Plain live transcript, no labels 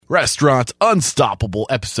Restaurant Unstoppable,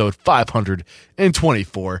 episode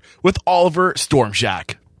 524 with Oliver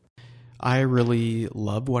Stormshack. I really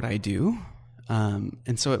love what I do,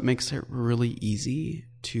 and so it makes it really easy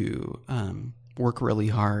to work really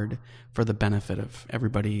hard for the benefit of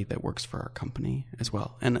everybody that works for our company as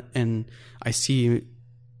well. And I see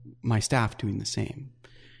my staff doing the same.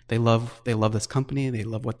 They love this company. They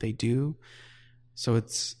love what they do. So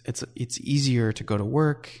it's easier to go to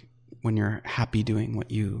work when you're happy doing what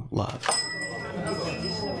you love.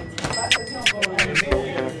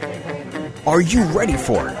 Are you ready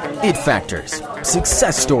for it factors,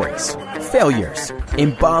 success stories, failures,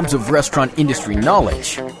 and bombs of restaurant industry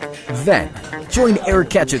knowledge? Then, join Eric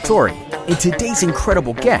Cacciatore and today's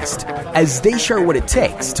incredible guest as they share what it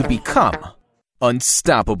takes to become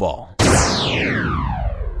unstoppable.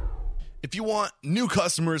 If you want new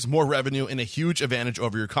customers, more revenue, and a huge advantage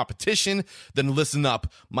over your competition, then listen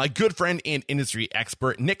up. My good friend and industry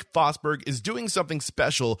expert, Nick Fosberg, is doing something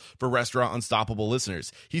special for Restaurant Unstoppable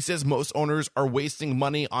listeners. He says most owners are wasting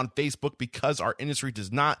money on Facebook because our industry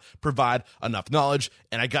does not provide enough knowledge,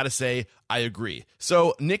 and I gotta say, I agree.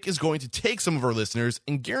 So Nick is going to take some of our listeners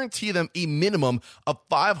and guarantee them a minimum of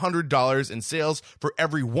 $500 in sales for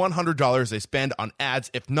every $100 they spend on ads.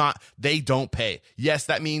 If not, they don't pay. Yes,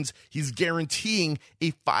 that means he's guaranteeing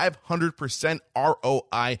a 500%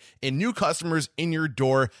 ROI in new customers in your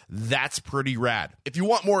door. That's pretty rad. If you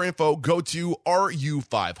want more info, go to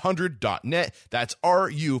ru500.net. That's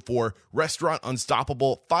RU for Restaurant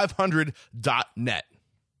Unstoppable 500.net.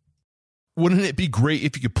 Wouldn't it be great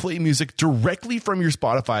if you could play music directly from your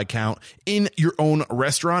Spotify account in your own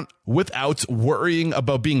restaurant without worrying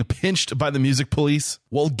about being pinched by the music police?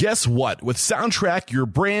 Well, guess what? With Soundtrack Your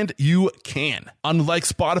Brand, you can. Unlike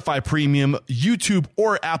Spotify Premium, YouTube,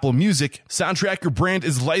 or Apple Music, Soundtrack Your Brand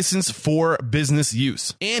is licensed for business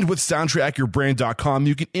use. And with SoundtrackYourBrand.com,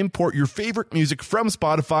 you can import your favorite music from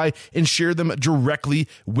Spotify and share them directly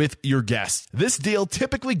with your guests. This deal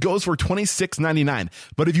typically goes for $26.99,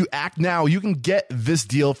 but if you act now, you can get this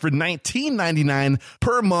deal for $19.99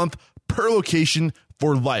 per month, per location,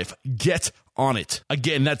 for life. Get on it.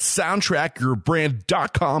 Again, that's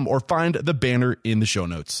soundtrackyourbrand.com or find the banner in the show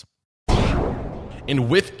notes. And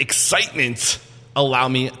with excitement, allow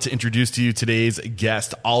me to introduce to you today's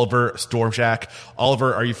guest, Oliver Stormshack.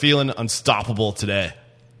 Oliver, are you feeling unstoppable today?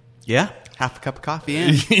 Yeah, half a cup of coffee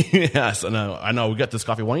in. Yes, I know. We got this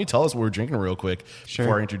coffee. Why don't you tell us what we're drinking real quick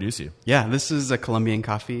before I introduce you? Yeah, this is a Colombian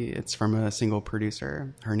coffee. It's from a single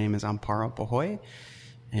producer. Her name is Amparo Bojoy,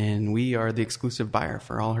 and we are the exclusive buyer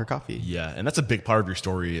for all her coffee. Yeah, and that's a big part of your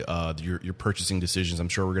story, your purchasing decisions. I'm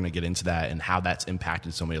sure we're going to get into that and how that's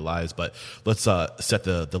impacted so many lives. But let's set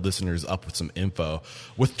the listeners up with some info.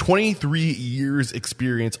 With 23 years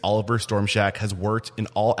experience, Oliver Stormshack has worked in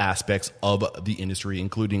all aspects of the industry,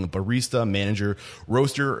 including barista, manager,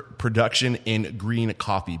 roaster, production, and green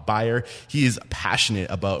coffee buyer. He is passionate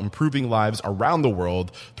about improving lives around the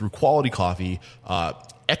world through quality coffee,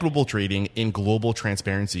 equitable trading, and global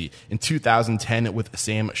transparency. In 2010, with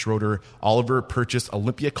Sam Schroeder, Oliver purchased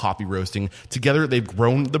Olympia Coffee Roasting. Together, they've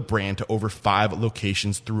grown the brand to over 5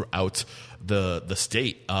 locations throughout the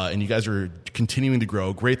state. And you guys are continuing to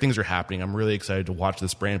grow. Great things are happening. I'm really excited to watch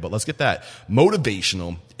this brand. But let's get that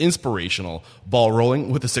motivational, inspirational ball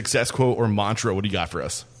rolling with a success quote or mantra. What do you got for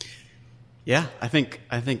us? Yeah, I think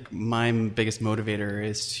my biggest motivator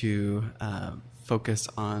is to focus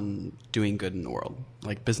on doing good in the world.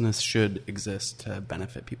 Like, business should exist to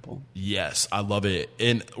benefit people. Yes, I love it.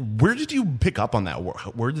 And where did you pick up on that?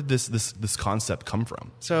 Where did this concept come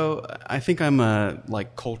from? So I think I'm a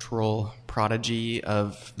cultural prodigy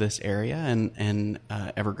of this area, and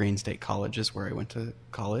Evergreen State College is where I went to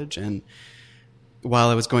college. And while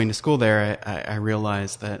I was going to school there, I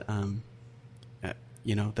realized that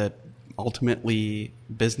that ultimately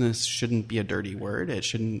business shouldn't be a dirty word. It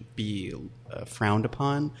shouldn't be frowned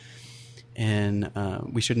upon, and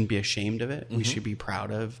we shouldn't be ashamed of it. Mm-hmm. We should be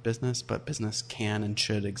proud of business, but business can and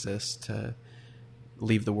should exist to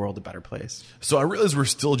leave the world a better place. So I realize we're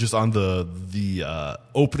still just on the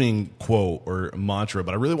opening quote or mantra,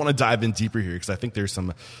 but I really want to dive in deeper here because I think there's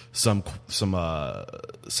some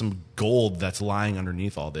gold that's lying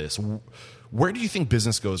underneath all this. Where do you think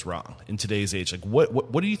business goes wrong in today's age? Like,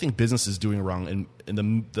 what do you think business is doing wrong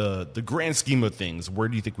in the grand scheme of things? Where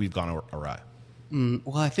do you think we've gone awry?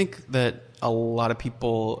 Well, I think that a lot of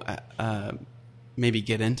people maybe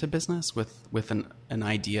get into business with an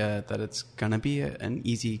idea that it's going to be an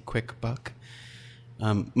easy, quick buck.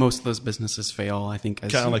 Most of those businesses fail, I think.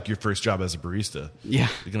 Kind of like your first job as a barista. Yeah.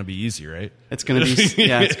 It's going to be easy, right? It's going to be,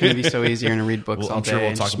 it's going to be so easy. You're going to read books all day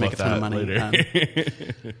and just make a ton of money. Later.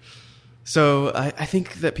 So I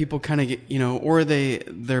think that people kind of get, or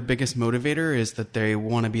their biggest motivator is that they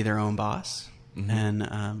want to be their own boss.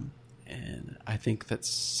 And I think that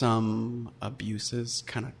some abuses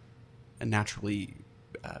kind of naturally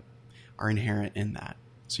are inherent in that.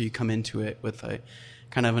 So you come into it with a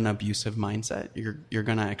kind of an abusive mindset. You're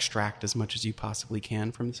going to extract as much as you possibly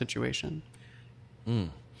can from the situation.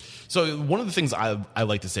 So one of the things I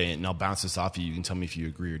like to say, and I'll bounce this off you can tell me if you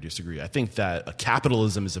agree or disagree. I think that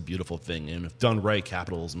capitalism is a beautiful thing, and if done right,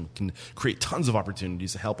 capitalism can create tons of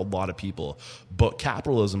opportunities to help a lot of people. But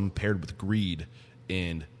capitalism paired with greed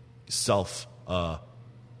and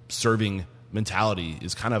self-serving mentality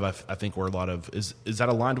is kind of, I think, where a lot of is that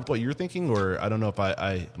aligned with what you're thinking, or I don't know if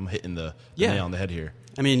I'm hitting the nail on the head here.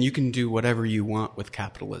 I mean, you can do whatever you want with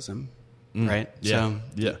capitalism. Right? Yeah.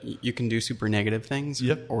 So you can do super negative things,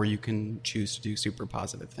 or you can choose to do super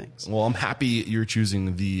positive things. Well, I'm happy you're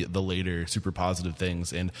choosing the later super positive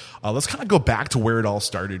things. And let's kind of go back to where it all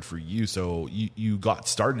started for you. So you got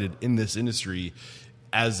started in this industry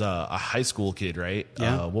as a high school kid, right?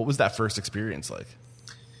 Yeah. What was that first experience like?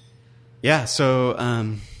 Yeah. So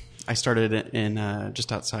I started in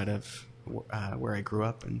just outside of where I grew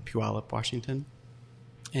up in Puyallup, Washington,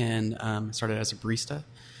 and started as a barista.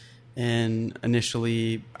 And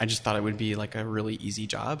initially, I just thought it would be like a really easy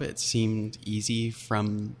job. It seemed easy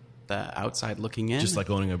from the outside looking in. Just like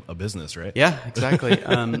owning a business, right? Yeah, exactly.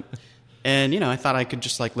 And, I thought I could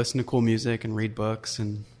just like listen to cool music and read books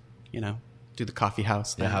and, do the coffee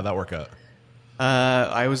house thing. Yeah, how'd that work out?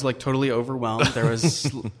 I was like totally overwhelmed. There was,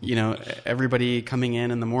 everybody coming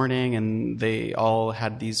in the morning, and they all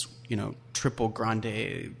had these, triple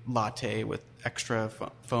grande latte with extra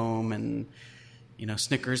foam and,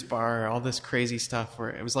 Snickers bar, all this crazy stuff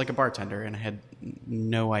where it was like a bartender, and I had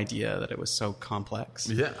no idea that it was so complex.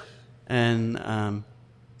 Yeah. And,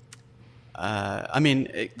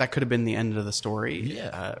 that could have been the end of the story.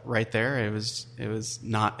 Yeah. Right there. It was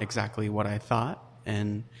not exactly what I thought.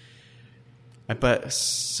 But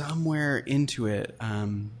somewhere into it,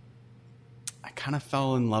 I kind of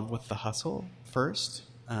fell in love with the hustle first.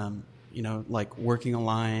 Like working a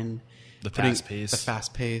line, the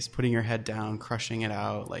fast pace, putting your head down, crushing it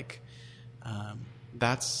out. Like,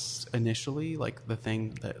 that's initially like the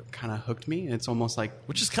thing that kind of hooked me. It's almost like,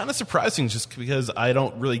 which is kind of surprising, just because I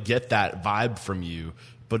don't really get that vibe from you.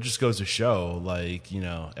 But it just goes to show, like,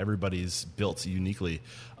 everybody's built uniquely.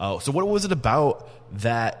 So what was it about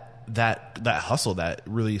that hustle that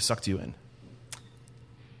really sucked you in?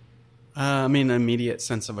 Immediate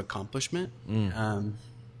sense of accomplishment.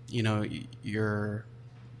 You're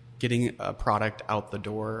getting a product out the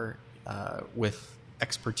door with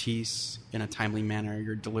expertise in a timely manner.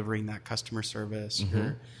 You're delivering that customer service.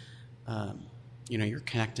 You're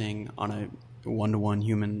connecting on a one-to-one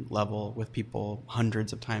human level with people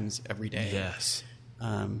hundreds of times every day. Yes.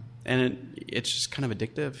 And it's just kind of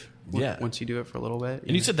addictive once you do it for a little bit.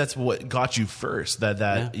 And you said that's what got you first,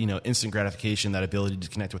 that instant gratification, that ability to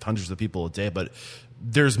connect with hundreds of people a day. But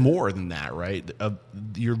there's more than that, right?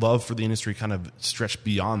 Your love for the industry kind of stretched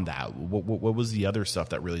beyond that. What was the other stuff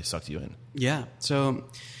that really sucked you in? Yeah. So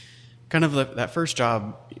kind of that first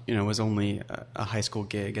job, was only a high school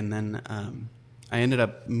gig. And then I ended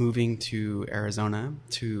up moving to Arizona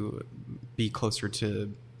to be closer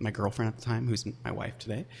to my girlfriend at the time, who's my wife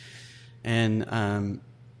today. And,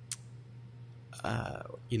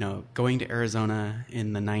 going to Arizona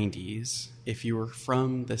in the 90s, if you were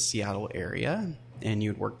from the Seattle area and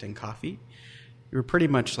you'd worked in coffee, you were pretty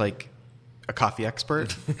much like a coffee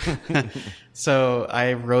expert. So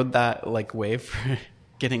I rode that like wave for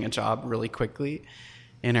getting a job really quickly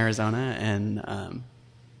in Arizona. And,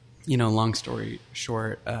 long story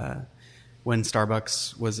short, when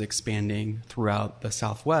Starbucks was expanding throughout the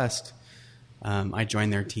Southwest, I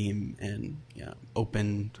joined their team and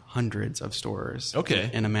opened hundreds of stores. Okay.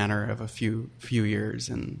 In a matter of a few years.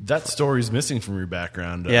 And that story's missing from your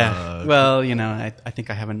background. Yeah. I think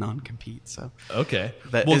I have a non-compete, so okay,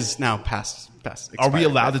 that is now past. Are we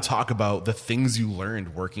allowed to talk about the things you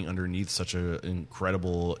learned working underneath such an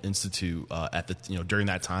incredible institute at the during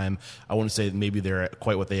that time? I wouldn't say maybe they're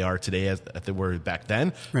quite what they are today as they were back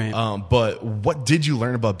then. Right. But what did you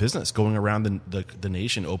learn about business going around the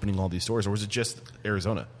nation, opening all these stores, or was it just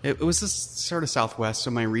Arizona? It was this sort of Southwest.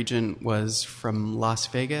 So my region was from Las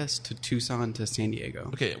Vegas to Tucson to San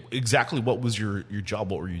Diego. Okay. Exactly. What was your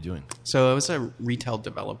job? What were you doing? So I was a retail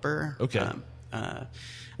developer. Okay.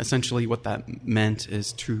 Essentially what that meant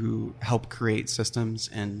is to help create systems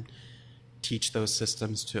and teach those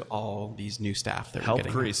systems to all these new staff that we're Help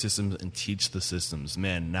getting. create systems and teach the systems.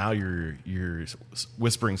 Man, now you're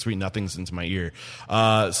whispering sweet nothings into my ear.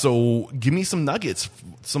 So give me some nuggets,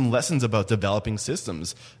 some lessons about developing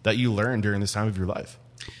systems that you learned during this time of your life.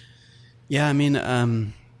 Yeah, I mean,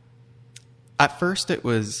 at first it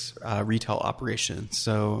was retail operations.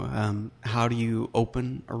 So how do you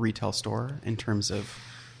open a retail store in terms of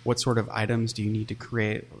what sort of items do you need to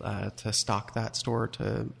create to stock that store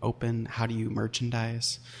to open? How do you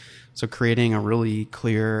merchandise? So creating a really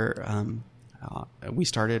clear, we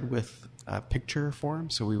started with a picture form.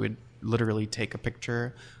 So we would literally take a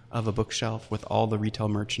picture of a bookshelf with all the retail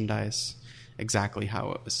merchandise, exactly how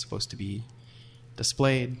it was supposed to be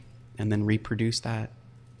displayed, and then reproduce that.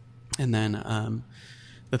 And then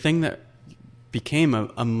the thing that became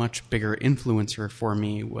a much bigger influencer for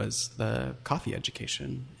me was the coffee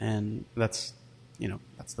education. And that's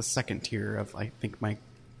the second tier of, I think, my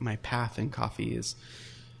path in coffee is,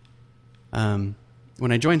 when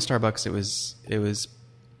I joined Starbucks, it was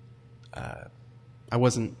I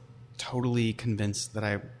wasn't totally convinced that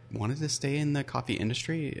I wanted to stay in the coffee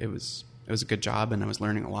industry. It was a good job and I was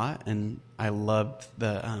learning a lot, and I loved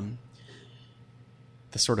the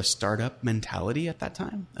sort of startup mentality at that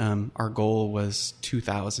time. Our goal was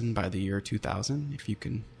 2,000 by the year 2000, if you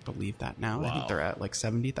can believe that now. Wow. I think they're at like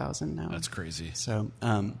 70,000 now. That's crazy. So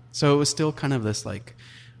it was still kind of this like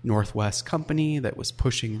Northwest company that was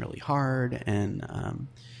pushing really hard. And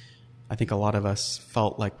I think a lot of us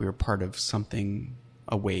felt like we were part of something,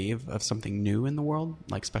 a wave of something new in the world.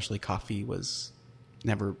 Like especially coffee was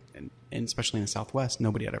never, and especially in the Southwest,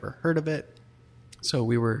 nobody had ever heard of it. So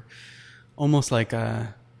we were almost like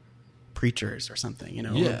preachers or something,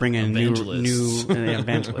 bringing evangelists. new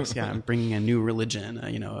evangelists. Yeah, bringing a new religion,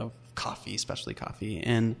 of coffee, especially coffee,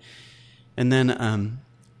 and then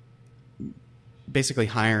basically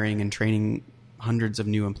hiring and training hundreds of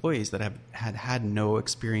new employees that had no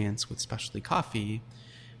experience with specialty coffee.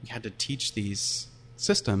 We had to teach these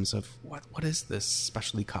systems of what is this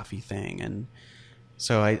specialty coffee thing, and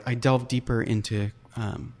so I delved deeper into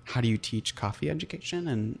how do you teach coffee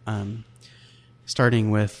education, and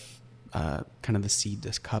starting with kind of the seed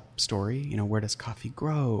to cup story. Where does coffee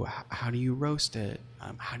grow? How do you roast it?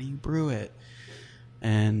 How do you brew it?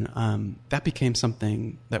 And that became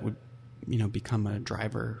something that would become a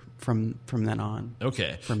driver from then on.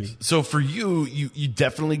 Okay. For me. So for you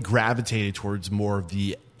definitely gravitated towards more of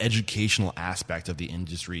the educational aspect of the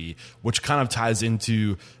industry, which kind of ties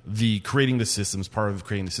into the creating the systems. Part of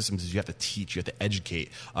creating the systems is you have to teach, you have to educate.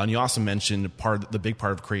 And you also mentioned the big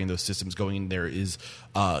part of creating those systems going in there is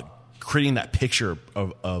creating that picture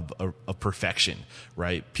of perfection,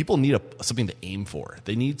 right? People need something to aim for.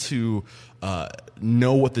 They need to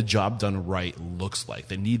know what the job done right looks like.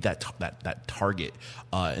 They need that target.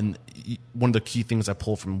 And one of the key things I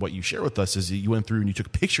pull from what you share with us is that you went through and you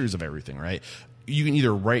took pictures of everything, right? You can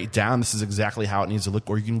either write down this is exactly how it needs to look,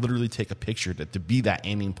 or you can literally take a picture to be that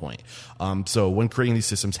aiming point. So when creating these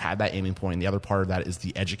systems, have that aiming point. And the other part of that is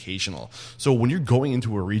the educational. So when you're going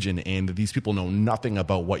into a region and these people know nothing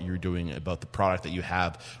about what you're doing, about the product that you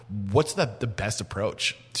have, what's the best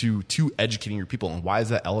approach to educating your people, and why is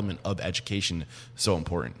that element of education so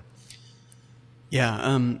important?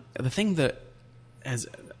 Yeah, the thing that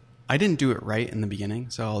I didn't do it right in the beginning,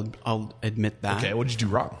 so I'll admit that. Okay, what did you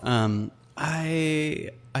do wrong? I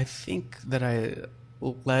think that I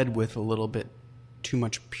led with a little bit too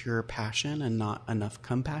much pure passion and not enough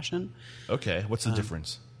compassion. Okay, what's the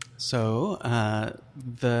difference? So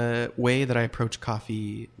the way that I approach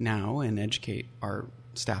coffee now and educate our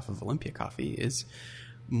staff of Olympia Coffee is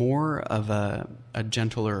more of a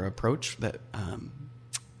gentler approach that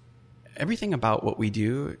everything about what we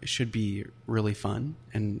do should be really fun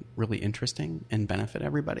and really interesting and benefit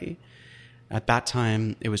everybody. At that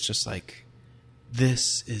time, it was just like,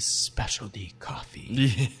 this is specialty coffee.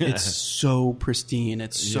 Yeah. It's so pristine.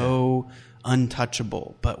 It's so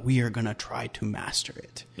untouchable, but we are going to try to master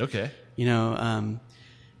it. Okay.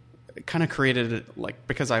 It kind of created it, like,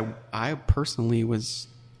 because I personally was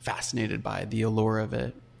fascinated by the allure of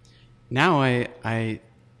it. Now I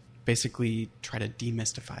basically try to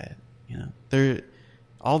demystify it.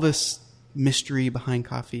 All this mystery behind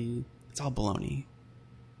coffee, it's all baloney.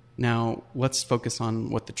 Now, let's focus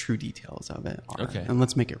on what the true details of it are. Okay. And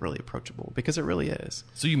let's make it really approachable, because it really is.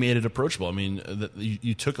 So you made it approachable. I mean,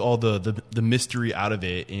 you took all the mystery out of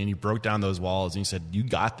it, and you broke down those walls, and you said, you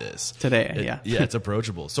got this. Today, yeah. Yeah, it's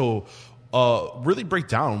approachable. So really break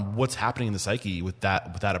down what's happening in the psyche with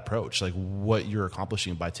that approach, like what you're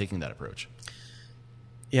accomplishing by taking that approach.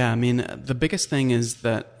 Yeah, I mean, the biggest thing is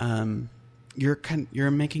that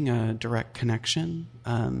you're making a direct connection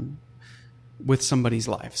with somebody's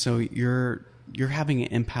life. So you're having an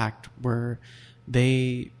impact where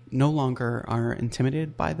they no longer are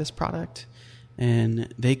intimidated by this product,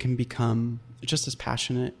 and they can become just as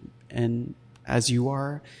passionate and as you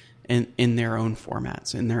are in their own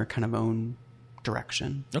formats, in their kind of own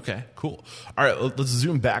direction. Okay, cool. All right, let's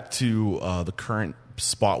zoom back to the current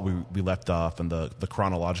spot we left off and the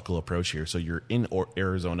chronological approach here. So you're in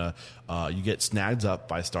Arizona. You get snagged up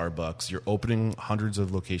by Starbucks. You're opening hundreds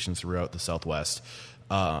of locations throughout the Southwest.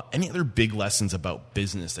 Any other big lessons about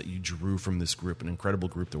business that you drew from this group, an incredible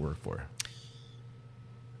group to work for?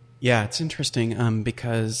 Yeah, it's interesting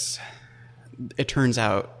because it turns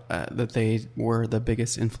out that they were the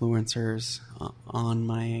biggest influencers on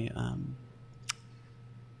my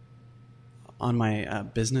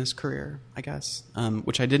business career, I guess,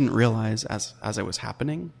 which I didn't realize as it was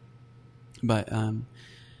happening. But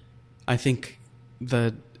I think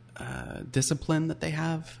the discipline that they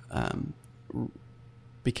have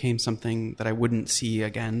became something that I wouldn't see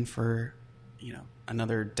again for,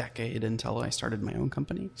 another decade until I started my own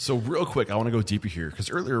company. So real quick, I want to go deeper here because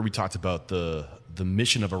earlier we talked about the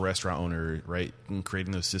mission of a restaurant owner, right, in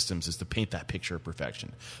creating those systems is to paint that picture of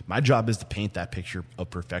perfection. My job is to paint that picture of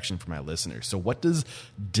perfection for my listeners. So what does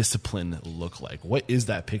discipline look like? What is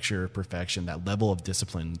that picture of perfection, that level of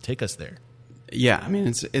discipline? Take us there. Yeah, I mean,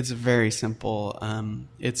 it's very simple.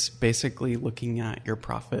 It's basically looking at your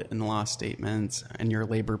profit and loss statements and your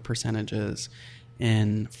labor percentages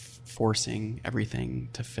and forcing everything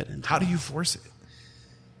to fit into. How do you force it?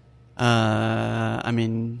 I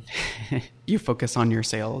mean, you focus on your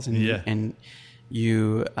sales and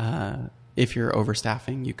you, if you're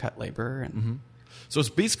overstaffing, you cut labor. And So it's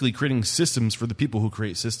basically creating systems for the people who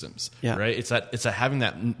create systems, Yeah. right? It's having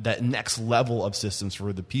that next level of systems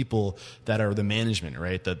for the people that are the management,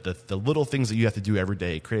 right? The little things that you have to do every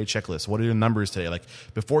day. Create a checklist. What are your numbers today? Like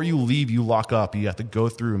before you leave, you lock up. You have to go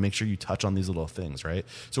through and make sure you touch on these little things, right?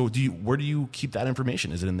 So where do you keep that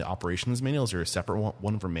information? Is it in the operations manual? Is there a separate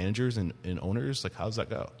one for managers and owners? Like how does that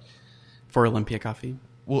go? For Olympia Coffee?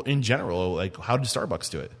 Well, in general, like how does Starbucks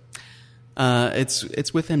do it?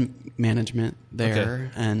 It's within management there,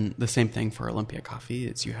 Okay. and the same thing for Olympia Coffee.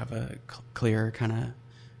 It's you have a clear kind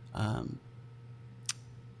of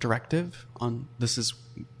directive on this is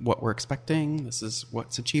what we're expecting, this is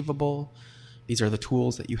what's achievable, these are the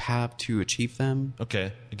tools that you have to achieve them.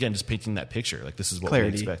 Okay. Again, just painting that picture. Like this is what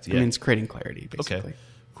Clarity. we expect. I mean, it's creating clarity, basically. Okay,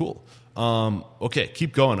 cool. Okay,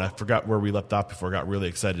 keep going. I forgot where we left off before I got really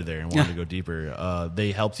excited there and wanted to go deeper.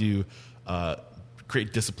 They helped you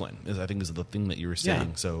create discipline, I think is the thing that you were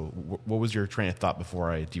saying. Yeah. So what was your train of thought before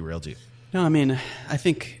I derailed you? No, I mean, I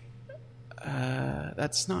think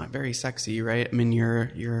that's not very sexy, right? I mean, you're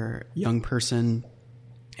a young person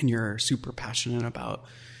and you're super passionate about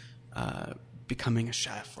becoming a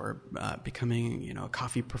chef or becoming, a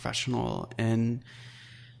coffee professional, and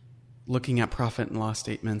looking at profit and loss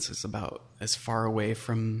statements is about as far away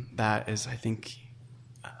from that as I think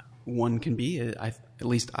one can be. At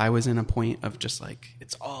least I was in a point of just like,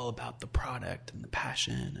 it's all about the product and the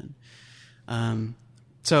passion. And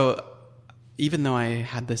so even though I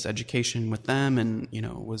had this education with them and,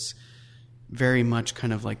 was very much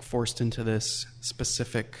kind of like forced into this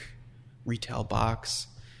specific retail box,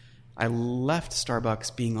 I left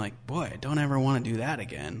Starbucks being like, boy, I don't ever want to do that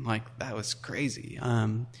again. Like that was crazy.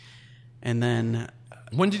 And then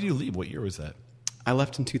When did you leave? What year was that? I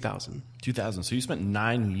left in 2000. 2000. So you spent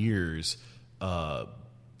 9 years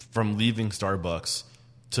from leaving Starbucks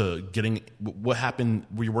to getting. What happened?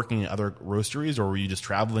 Were you working at other roasteries, or were you just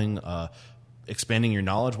traveling, expanding your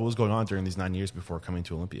knowledge? What was going on during these 9 years before coming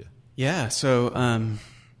to Olympia? Yeah. So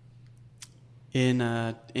in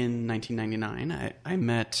 1999, I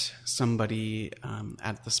met somebody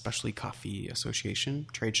at the Specialty Coffee Association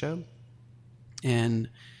trade show, and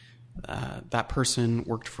that person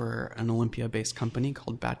worked for an Olympia-based company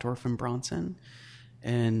called Batdorf and Bronson,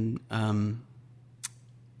 and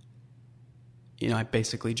I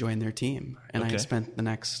basically joined their team, and I spent the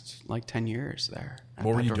next 10 years there. At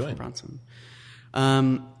What were you Batdorf doing? and Bronson.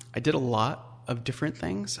 I did a lot of different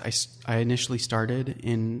things. I initially started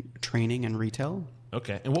in training and retail.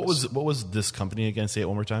 Okay. And what was this company again? Say it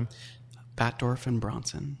one more time. Batdorf and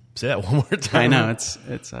Bronson. Say that one more time. I know it's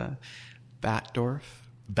Batdorf.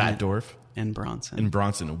 Batdorf And Bronson. and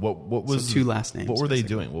Bronson. What was So two last names, What were they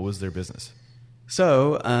basically. doing? What was their business?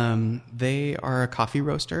 So they are a coffee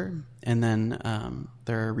roaster, and then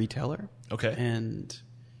they're a retailer. Okay. And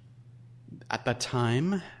at that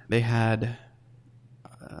time, they had,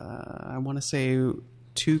 I want to say,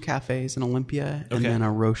 2 cafes in Olympia, and Okay. then a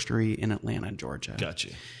roastery in Atlanta, Georgia. Gotcha.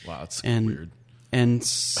 Wow, that's And weird. And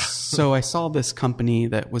so I saw this company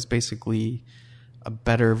that was basically a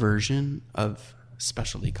better version of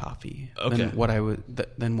specialty coffee than what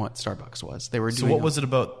Starbucks was. They were doing. So what was it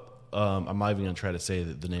about? I'm not even going to try to say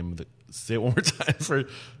the name of the. Say it one more time for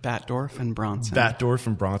Batdorf and Bronson. Batdorf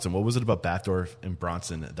and Bronson. What was it about Batdorf and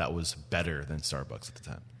Bronson that was better than Starbucks at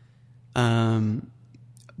the time?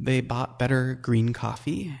 They bought better green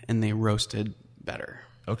coffee and they roasted better.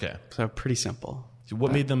 Okay. So pretty simple. So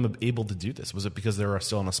what made them able to do this? Was it because they were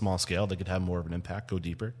still on a small scale? They could have more of an impact, go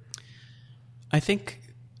deeper? I think,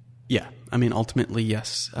 yeah. I mean, ultimately,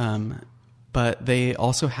 yes. But they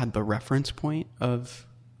also had the reference point of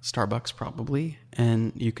Starbucks probably.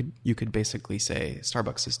 And you could basically say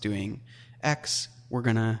Starbucks is doing X. We're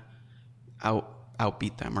going to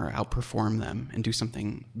outbeat them or outperform them and do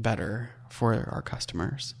something better for our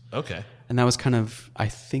customers. Okay. And that was kind of, I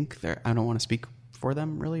think I don't want to speak for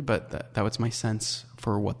them really, but that was my sense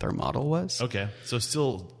for what their model was. Okay. So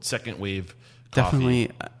still second wave coffee.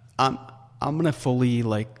 Definitely. I'm going to fully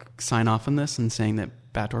sign off on this and saying that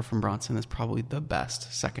Batdorf and Bronson is probably the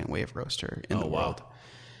best second wave roaster in the world.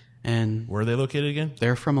 And where are they located again?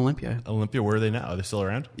 They're from Olympia. Olympia. Where are they now? Are they still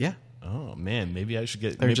around? Yeah. Oh man, maybe I should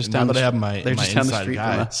get. They're just down. I have my just down the street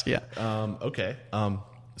guy. From us. Yeah. Okay.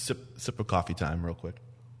 Sip of coffee time, real quick.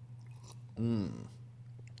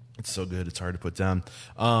 It's so good. It's hard to put down.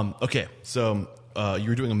 Okay. So you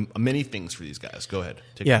were doing many things for these guys. Go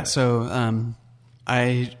ahead. So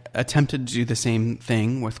I attempted to do the same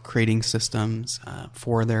thing with creating systems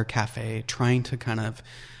for their cafe, trying to kind of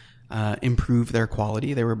improve their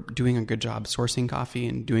quality. They were doing a good job sourcing coffee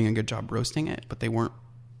and doing a good job roasting it, but they weren't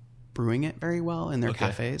brewing it very well in their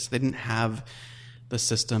cafes. They didn't have the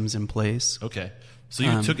systems in place. Okay. So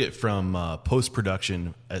you took it from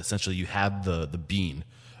post-production. Essentially, you had the bean,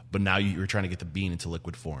 but now you're trying to get the bean into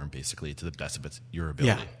liquid form, basically, to the best of your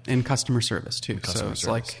ability. Yeah, and customer service, too. So it's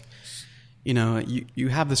like, you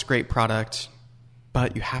have this great product,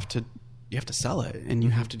 but you have to sell it, and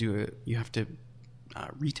you have to do it. You have to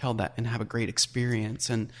retail that and have a great experience.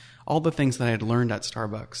 And all the things that I had learned at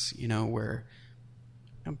Starbucks, where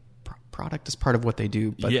product is part of what they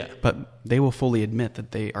do, but they will fully admit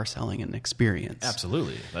that they are selling an experience.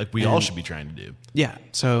 Absolutely. Like we all should be trying to do. Yeah.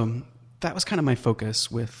 So that was kind of my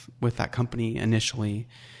focus with that company initially.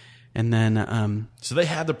 And then, so they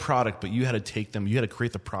had the product, but you had to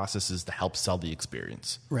create the processes to help sell the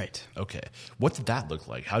experience. Right. Okay. What did that look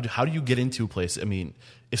like? How do you get into a place? I mean,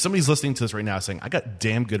 if somebody's listening to this right now saying, I got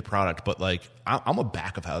damn good product, but I'm a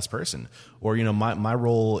back of house person, or, my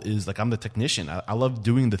role is I'm the technician. I love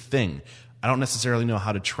doing the thing. I don't necessarily know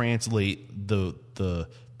how to translate the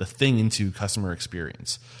thing into customer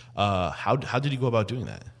experience. How did you go about doing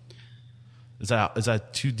that? Is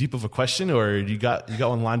that too deep of a question, or you got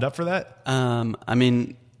one lined up for that? I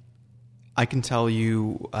mean, I can tell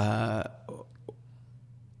you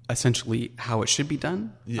essentially how it should be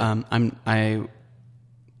done. Yeah. I'm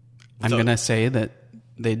going to say that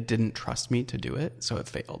they didn't trust me to do it, so it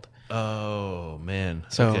failed. Oh man.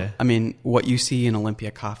 So okay. I mean, what you see in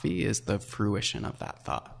Olympia Coffee is the fruition of that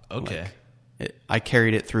thought. Okay. I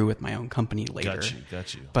carried it through with my own company later.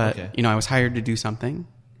 Got you. But I was hired to do something.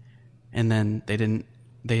 And then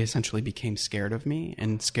they essentially became scared of me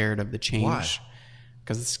and scared of the change. Why?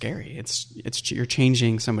 Because it's scary. You're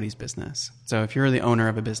changing somebody's business. So if you're the owner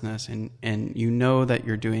of a business and you know that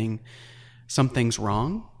you're doing some things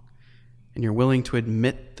wrong and you're willing to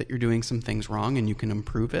admit that you're doing some things wrong and you can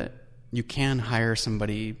improve it, you can hire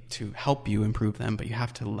somebody to help you improve them, but you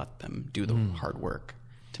have to let them do the hard work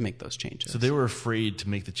to make those changes. So they were afraid to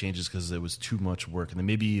make the changes because it was too much work. And then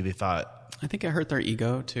maybe they thought... I think it hurt their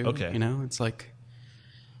ego too. Okay. It's like...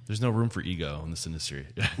 There's no room for ego in this industry.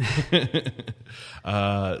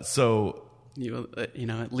 So...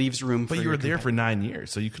 it leaves room for... But you were there for 9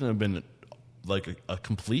 years, so you couldn't have been a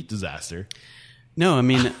complete disaster. No, I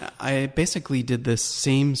mean, I basically did this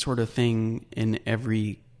same sort of thing in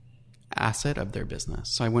every asset of their business.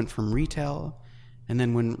 So I went from retail... And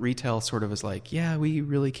then when retail sort of was like, yeah, we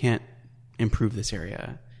really can't improve this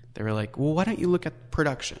area, they were like, well, why don't you look at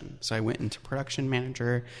production? So I went into production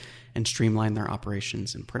manager and streamlined their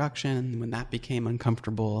operations in production. And when that became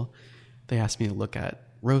uncomfortable, they asked me to look at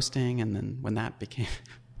roasting. And then when that became...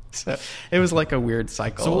 So it was like a weird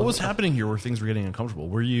cycle. So what was happening here where things were getting uncomfortable?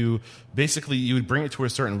 Were you basically, you would bring it to a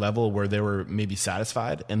certain level where they were maybe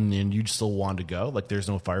satisfied and then you still wanted to go? Like there's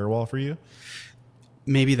no firewall for you?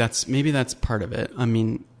 Maybe that's part of it. I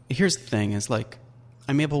mean, here's the thing is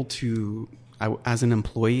I'm able to, as an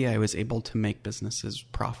employee, I was able to make businesses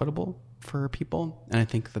profitable for people. And I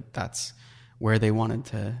think that that's where they wanted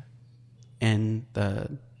to end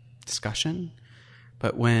the discussion.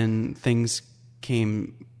 But when things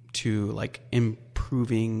came to like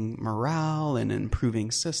improving morale and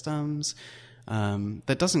improving systems,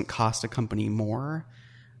 that doesn't cost a company more,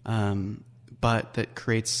 but that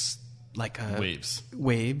creates like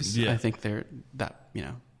waves. Yeah. I think that,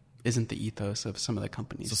 isn't the ethos of some of the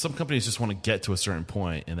companies. So some companies just want to get to a certain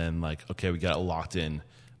point and then like, okay, we got it locked in,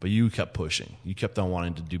 but you kept pushing. You kept on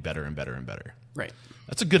wanting to do better and better and better. Right.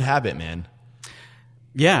 That's a good habit, man.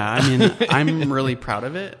 Yeah, I mean, I'm really proud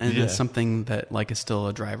of it, and Yeah. it's something that like is still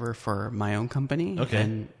a driver for my own company. Okay.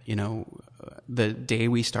 And the day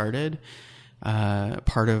we started,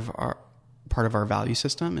 part of our value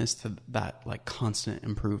system is to that like constant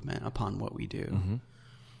improvement upon what we do. Mm-hmm.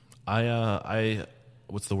 I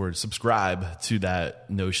what's the word? Subscribe to that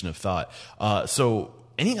notion of thought. So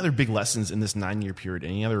any other big lessons in this 9-year period?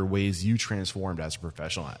 Any other ways you transformed as a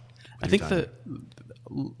professional? I think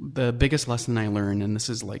the biggest lesson I learned, and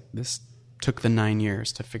this took the 9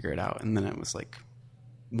 years to figure it out, and then it was like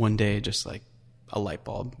one day, just like a light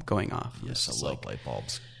bulb going off. Yes, I love light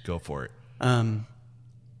bulbs. Go for it.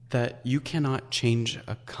 That you cannot change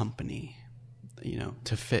a company,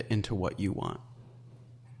 to fit into what you want.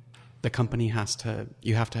 The company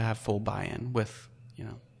you have to have full buy-in with,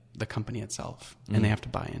 the company itself, and they have to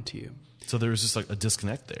buy into you. So there was just like a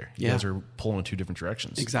disconnect there. You guys are pulling in two different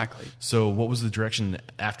directions. Exactly. So what was the direction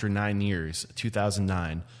after 9 years,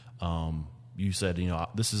 2009? You said,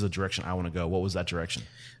 this is a direction I want to go. What was that direction?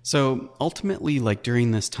 So ultimately, like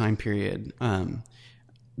during this time period,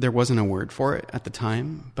 there wasn't a word for it at the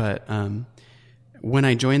time, but when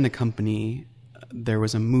I joined the company, there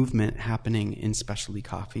was a movement happening in specialty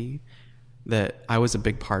coffee that I was a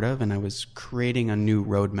big part of, and I was creating a new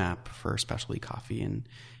roadmap for specialty coffee, and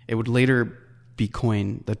it would later be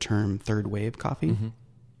coined the term third wave coffee. Mm-hmm.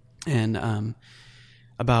 And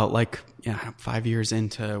about 5 years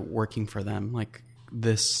into working for them, like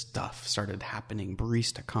this stuff started happening: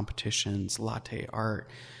 barista competitions, latte art,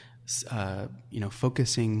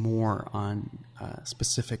 focusing more on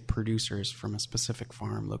specific producers from a specific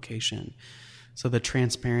farm location. So the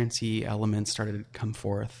transparency elements started to come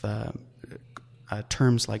forth.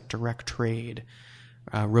 Terms like direct trade,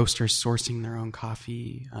 roasters sourcing their own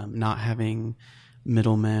coffee, not having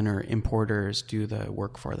middlemen or importers do the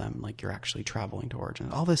work for them, like you're actually traveling to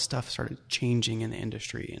origin. All this stuff started changing in the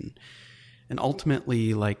industry, and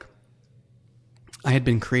ultimately, like, I had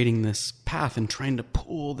been creating this path and trying to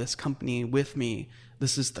pull this company with me.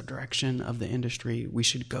 This is the direction of the industry. We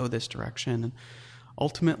should go this direction. And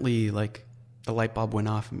ultimately, like, the light bulb went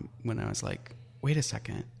off when I was like, wait a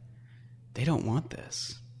second. They don't want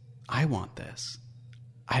this. I want this.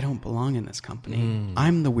 I don't belong in this company.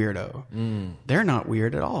 I'm the weirdo. They're not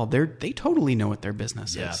weird at all. They totally know what their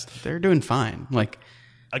business is. They're doing fine. Like,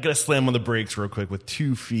 I gotta slam on the brakes real quick with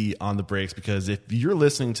 2 feet on the brakes, because if you're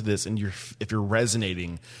listening to this and if you're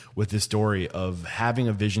resonating with this story of having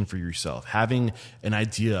a vision for yourself, having an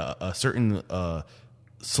idea, a certain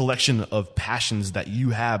selection of passions that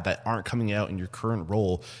you have that aren't coming out in your current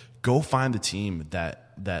role, go find the team that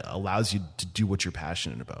allows you to do what you're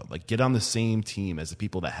passionate about. Like, get on the same team as the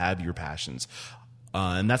people that have your passions.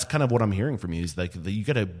 And that's kind of what I'm hearing from you, is like you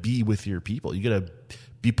got to be with your people. You got to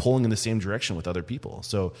be pulling in the same direction with other people.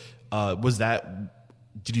 So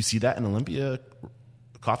did you see that in Olympia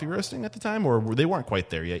Coffee Roasting at the time, or they weren't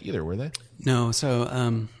quite there yet either, were they? No.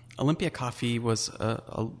 So Olympia Coffee was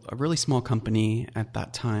a really small company at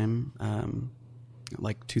that time,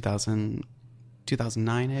 like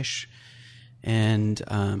 2009-ish.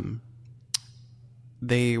 And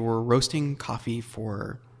they were roasting coffee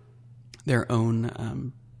for their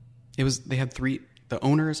own. The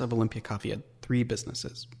owners of Olympia Coffee had 3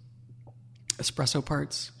 businesses: Espresso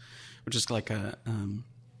Parts, which is like a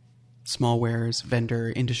small wares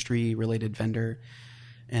vendor, industry related vendor,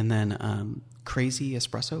 and then Crazy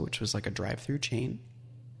Espresso, which was like a drive-through chain,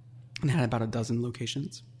 and had about a dozen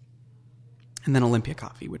locations, and then Olympia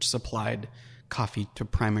Coffee, which supplied coffee to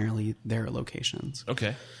primarily their locations.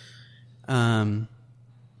 Okay.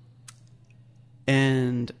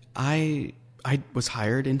 And I was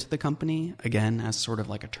hired into the company again as sort of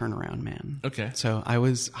like a turnaround man. Okay. So I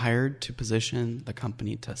was hired to position the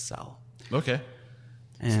company to sell. Okay.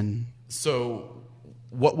 And so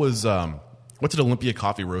what did Olympia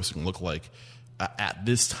Coffee Roasting look like at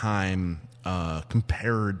this time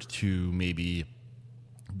compared to maybe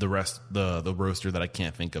the roaster that I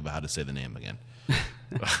can't think of how to say the name again?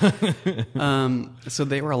 So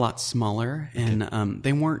they were a lot smaller, and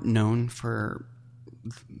they weren't known for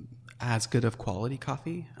as good of quality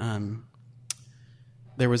coffee.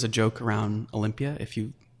 There was a joke around Olympia if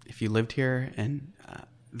you lived here, and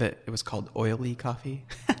that it was called oily coffee.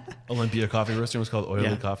 Olympia Coffee Roasting was called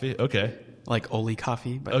oily coffee. Okay. like Oli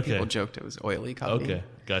coffee, but Okay. people joked it was oily coffee. Okay,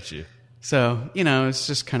 got you. So, it's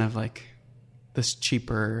just kind of like this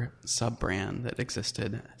cheaper sub-brand that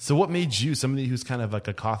existed. So what made you, somebody who's kind of like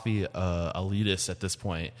a coffee elitist at this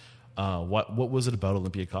point, what was it about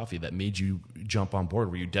Olympia Coffee that made you jump on board?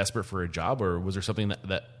 Were you desperate for a job, or was there something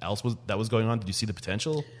that else was going on? Did you see the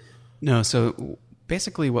potential? No, so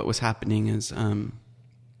basically what was happening is kind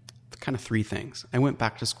of three things. I went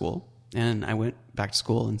back to school, and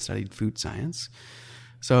studied food science.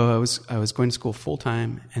 So I was going to school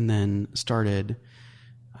full-time, and then started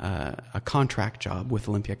a contract job with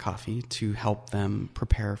Olympia Coffee to help them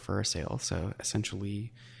prepare for a sale. So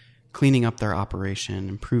essentially cleaning up their operation,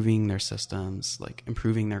 improving their systems, like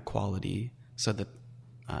improving their quality so that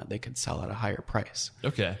they could sell at a higher price.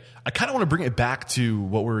 Okay. I kind of want to bring it back to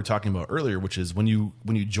what we were talking about earlier, which is when you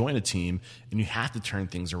join a team and you have to turn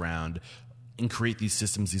things around and create these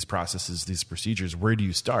systems, these processes, these procedures, where do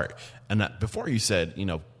you start? And before you said,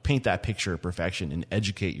 paint that picture of perfection and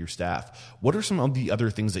educate your staff. What are some of the other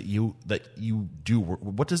things that you do?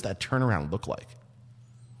 What does that turnaround look like?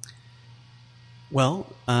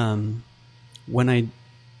 Well, to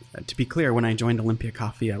be clear, when I joined Olympia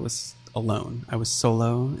Coffee, I was alone. I was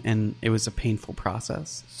solo, and it was a painful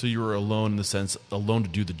process. So you were alone in the sense, alone to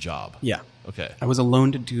do the job. Yeah. Okay. I was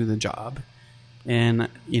alone to do the job. And,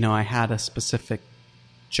 I had a specific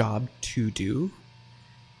job to do.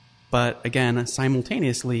 But again,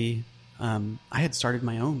 simultaneously, I had started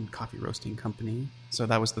my own coffee roasting company. So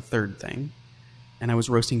that was the third thing. And I was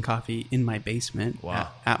roasting coffee in my basement. Wow.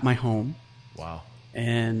 At my home. Wow.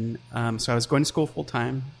 And so I was going to school full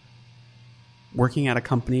time, working at a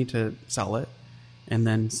company to sell it, and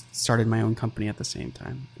then started my own company at the same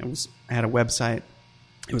time. I had a website.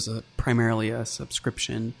 It was primarily a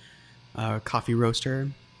subscription coffee roaster,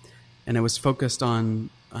 and it was focused on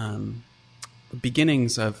the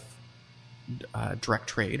beginnings of direct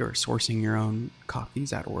trade, or sourcing your own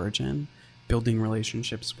coffees at origin, building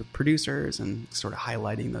relationships with producers, and sort of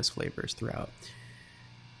highlighting those flavors throughout.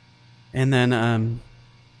 And then,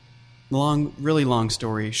 really long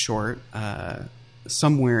story short,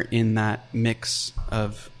 somewhere in that mix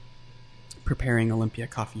of preparing Olympia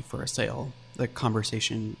Coffee for a sale, the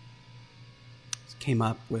conversation came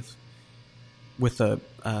up with the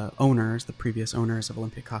owners, the previous owners of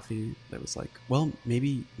Olympia Coffee, that was like, well,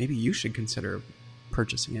 maybe you should consider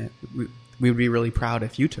purchasing it. We would be really proud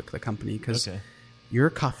if you took the company, because your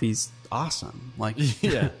coffee's awesome. Like,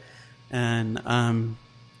 yeah. And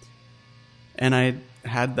I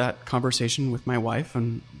had that conversation with my wife,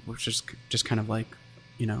 and we're just kind of like,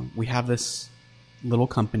 we have this little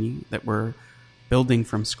company that we're building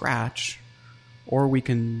from scratch, or we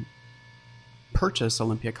can purchase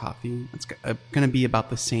Olympia Coffee. It's going to be about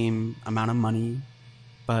the same amount of money,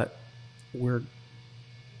 but we're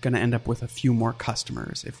going to end up with a few more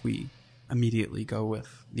customers if we immediately go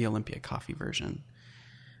with the Olympia Coffee version.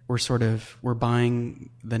 We're buying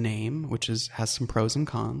the name, which has some pros and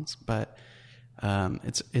cons, but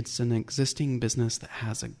it's an existing business that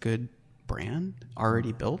has a good brand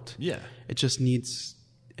already built. Yeah. It just needs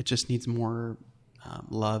more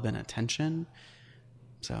love and attention.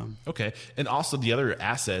 So okay, and also the other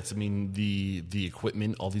assets. I mean, the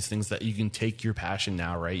equipment, all these things that you can take your passion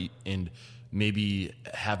now, right, and maybe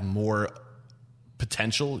have more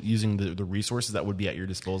potential using the resources that would be at your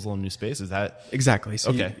disposal in new space. Is that exactly?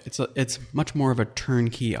 So okay? It's much more of a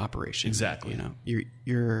turnkey operation. Exactly.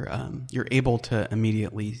 You're able to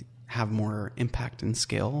immediately have more impact and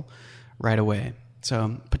scale right away.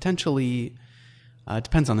 So potentially. It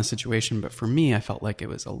depends on the situation, but for me, I felt like it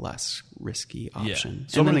was a less risky option. Yeah.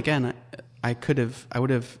 So and then again, I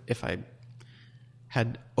would have, if I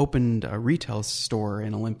had opened a retail store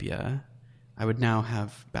in Olympia, I would now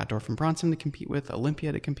have Batdorf and Bronson to compete with,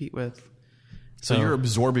 Olympia to compete with. So you're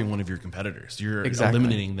absorbing one of your competitors. You're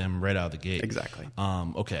eliminating them right out of the gate. Exactly.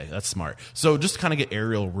 Okay, that's smart. So just to kind of get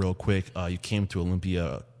aerial real quick, you came to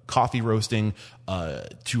Olympia Coffee Roasting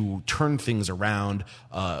to turn things around,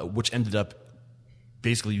 which ended up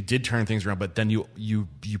basically you did turn things around, but then you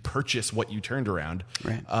purchase what you turned around,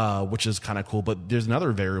 right. Which is kind of cool. But there's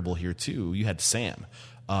another variable here too. You had Sam,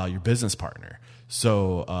 your business partner.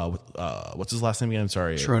 So what's his last name again? I'm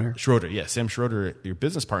sorry. Schroeder. Yeah, Sam Schroeder, your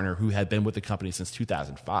business partner, who had been with the company since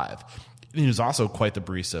 2005. He was also quite the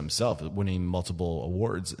barista himself, winning multiple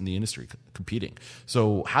awards in the industry, competing.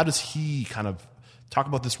 So how does he kind of talk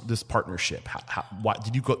about this partnership? Why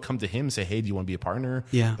did you come to him and say, "Hey, do you want to be a partner?"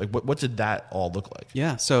 Yeah. Like, what did that all look like?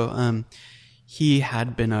 Yeah. So he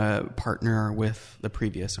had been a partner with the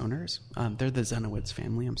previous owners. They're the Zenowitz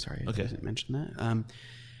family. I'm sorry, I didn't mention that.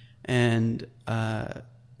 And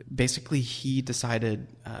basically he decided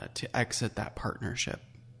to exit that partnership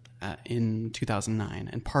in 2009.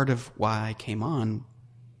 And part of why I came on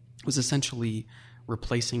was essentially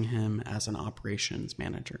replacing him as an operations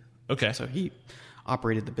manager. Okay. So he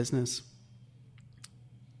operated the business.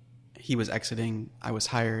 He was exiting. I was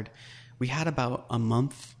hired. We had about a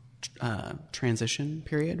month transition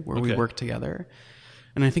period where we worked together.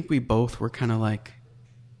 And I think we both were kind of like,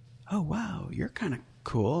 oh, wow, you're kind of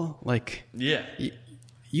cool. Like, yeah,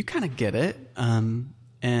 you kind of get it.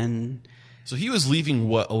 And so he was leaving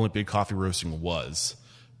what Olympia Coffee Roasting was,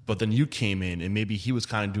 but then you came in, and maybe he was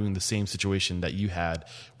kind of doing the same situation that you had,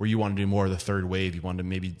 where you wanted to do more of the third wave. You wanted to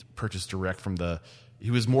maybe purchase direct from he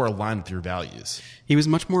was more aligned with your values. He was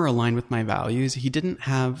much more aligned with my values. He didn't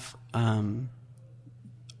have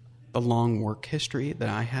the long work history that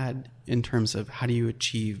I had in terms of how do you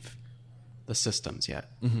achieve the systems yet.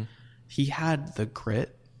 Mm-hmm. He had the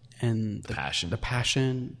grit and the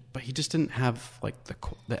passion, but he just didn't have like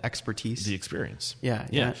the expertise, the experience.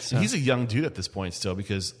 Yeah. So. He's a young dude at this point still,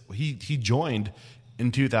 because he joined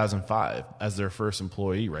in 2005 as their first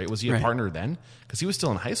employee, right? Was he a partner then? Because he was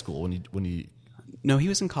still in high school when he. No, he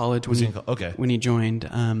was in college when he joined,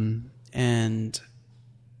 and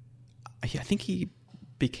I think he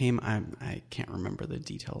became. I can't remember the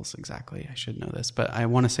details exactly. I should know this, but I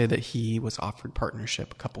want to say that he was offered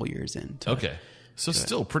partnership a couple years in. So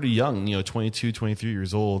still pretty young, 22, 23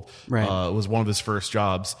 years old. Right. It was one of his first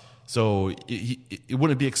jobs. So it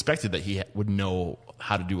wouldn't be expected that he would know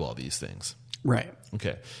how to do all these things. Right.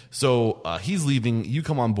 Okay. So he's leaving. You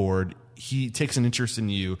come on board. He takes an interest in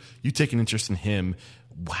you. You take an interest in him.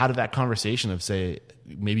 How did that conversation of say,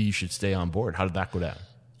 maybe you should stay on board, how did that go down?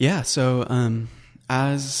 Yeah. So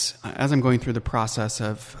as I'm going through the process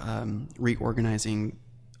of reorganizing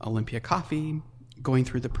Olympia Coffee, going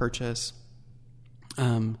through the purchase,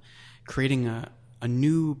 creating a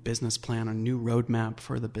new business plan, a new roadmap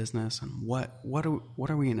for the business, and what are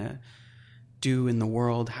we going to do in the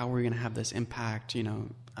world? How are we going to have this impact?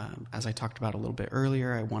 As I talked about a little bit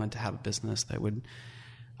earlier, I wanted to have a business that would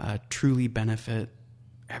truly benefit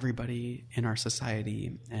everybody in our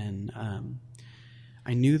society. And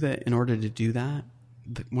I knew that in order to do that,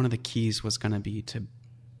 one of the keys was going to be to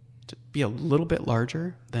be a little bit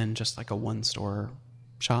larger than just like a one-store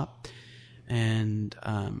shop. And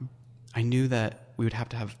I knew that we would have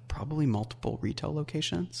to have probably multiple retail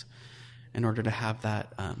locations in order to have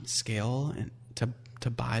that scale and to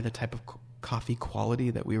buy the type of coffee quality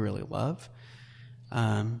that we really love.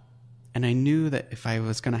 And I knew that if I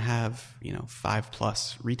was going to have,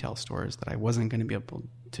 5+ retail stores, that I wasn't going to be able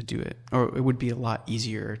to do it, or it would be a lot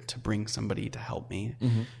easier to bring somebody to help me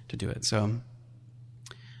to do it. So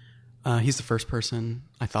he's the first person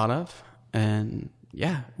I thought of. And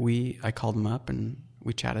yeah, I called him up and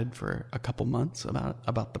we chatted for a couple months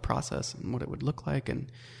about the process and what it would look like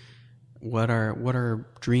and what our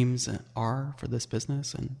dreams are for this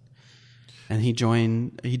business. And he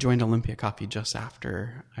joined Olympia Coffee just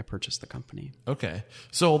after I purchased the company. Okay.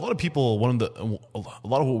 So a lot of people, a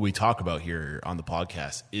lot of what we talk about here on the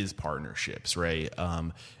podcast is partnerships, right?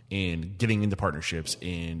 And getting into partnerships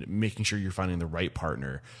and making sure you're finding the right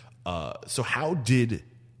partner. So how did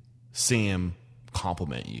Sam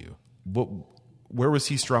complement you? Where was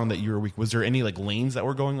he strong that you were weak? Was there any like lanes that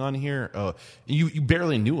were going on here? You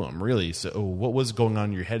barely knew him really. So what was going on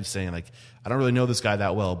in your head saying like, I don't really know this guy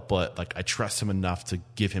that well, but like I trust him enough to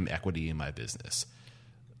give him equity in my business?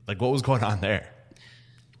 Like what was going on there?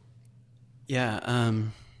 Yeah.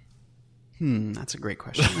 That's a great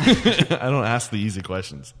question. I don't ask the easy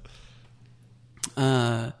questions.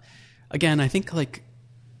 Again, I think like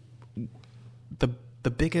the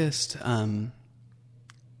biggest,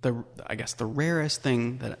 the rarest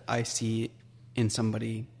thing that I see in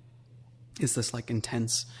somebody is this like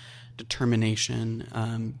intense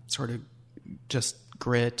determination, sort of just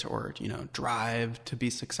grit or, drive to be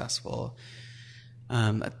successful.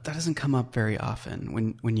 That doesn't come up very often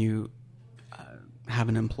when you have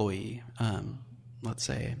an employee, let's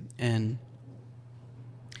say. And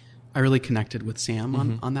I really connected with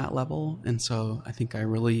Sam on that level. And so I think I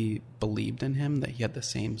really believed in him, that he had the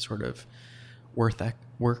same sort of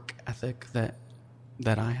work ethic that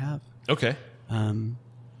I have. Okay.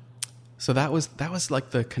 So that was like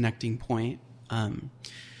the connecting point.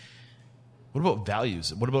 What about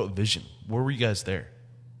values? What about vision? Where were you guys there?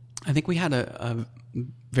 I think we had a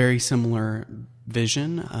very similar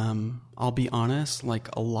vision. I'll be honest, like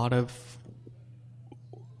a lot of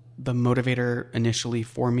the motivator initially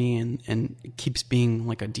for me and it keeps being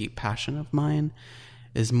like a deep passion of mine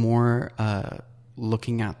is more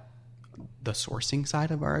looking at the sourcing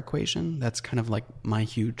side of our equation. That's kind of like my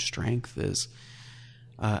huge strength is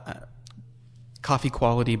coffee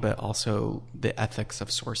quality, but also the ethics of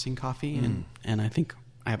sourcing coffee. And I think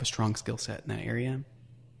I have a strong skill set in that area.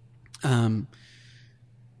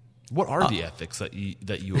 What are the ethics that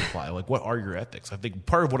you apply? Like, what are your ethics? I think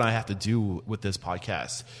part of what I have to do with this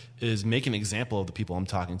podcast is make an example of the people I'm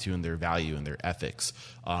talking to and their value and their ethics.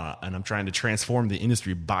 And I'm trying to transform the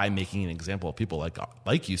industry by making an example of people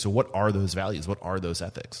like you. So what are those values? What are those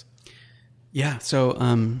ethics? Yeah.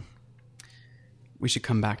 So we should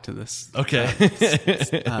come back to this.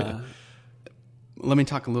 Okay. Let me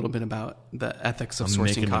talk a little bit about the ethics of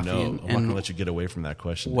sourcing coffee. I'm not going to let you get away from that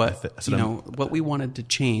question. What we wanted to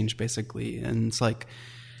change, basically. And it's like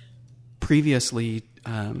previously,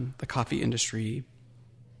 the coffee industry,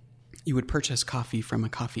 you would purchase coffee from a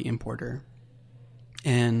coffee importer.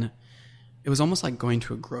 And it was almost like going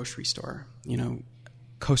to a grocery store,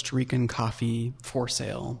 Costa Rican coffee for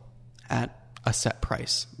sale at a set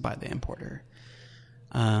price by the importer.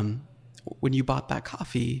 When you bought that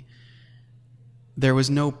coffee, there was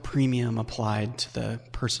no premium applied to the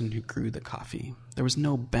person who grew the coffee. There was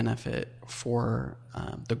no benefit for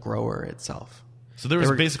the grower itself. So there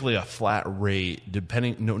was basically a flat rate,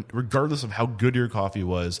 regardless of how good your coffee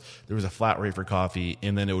was. There was a flat rate for coffee,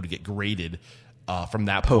 and then it would get graded from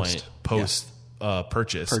that point post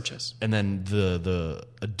purchase, and then the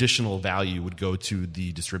additional value would go to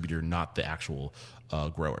the distributor, not the actual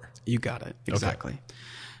grower. You got it exactly. Okay.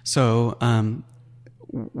 So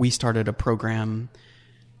we started a program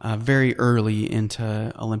very early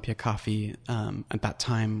into Olympia Coffee. At that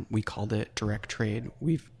time, we called it Direct Trade.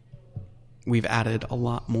 We've added a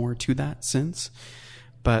lot more to that since,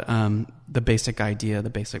 but the basic idea, the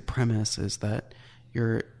basic premise is that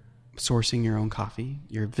you're sourcing your own coffee,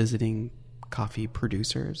 you're visiting coffee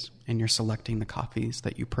producers, and you're selecting the coffees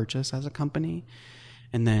that you purchase as a company,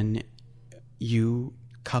 and then you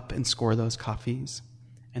cup and score those coffees.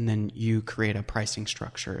 And then you create a pricing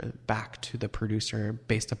structure back to the producer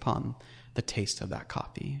based upon the taste of that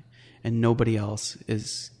coffee. And nobody else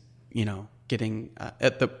is, getting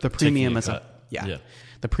the premium is up. Yeah.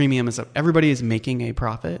 The premium is up. Everybody is making a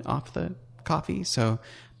profit off the coffee. So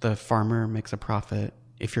the farmer makes a profit.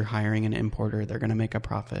 If you're hiring an importer, they're going to make a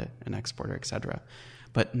profit, an exporter, et cetera.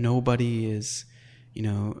 But nobody is,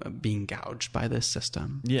 being gouged by this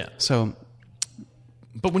system. Yeah.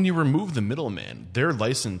 But when you remove the middleman, they're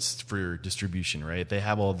licensed for distribution, right? They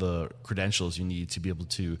have all the credentials you need to be able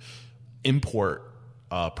to import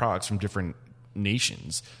products from different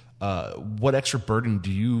nations. What extra burden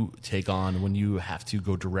do you take on when you have to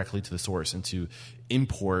go directly to the source and to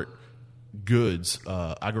import goods,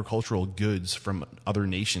 agricultural goods from other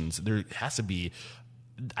nations? There has to be...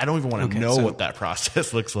 I don't even want to know what that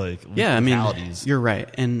process looks like. Yeah, you're right.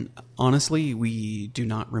 And honestly, we do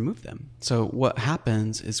not remove them. So what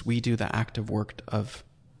happens is we do the active work of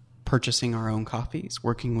purchasing our own coffees,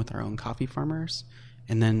 working with our own coffee farmers,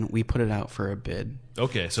 and then we put it out for a bid.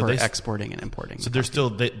 Okay, so for exporting and importing. So they're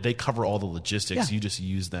still they cover all the logistics. Yeah. You just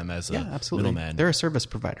use them as a middleman. They're a service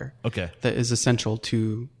provider. Okay, that is essential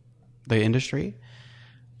to the industry,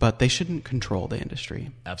 but they shouldn't control the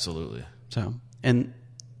industry. Absolutely. So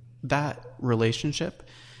that relationship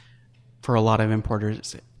for a lot of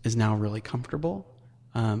importers is now really comfortable.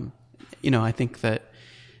 I think that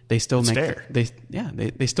they still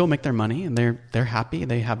they still make their money and they're happy.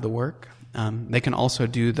 They have the work. They can also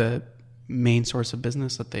do the main source of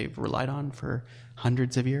business that they've relied on for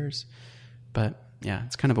hundreds of years. But yeah,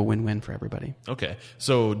 it's kind of a win-win for everybody. Okay.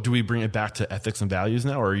 So do we bring it back to ethics and values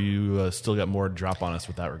now, or are you still got more to drop on us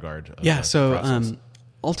with that regard? Yeah. So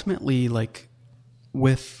ultimately,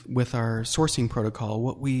 with our sourcing protocol,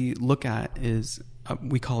 what we look at is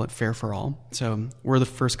we call it Fair for All. So we're the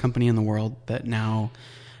first company in the world that now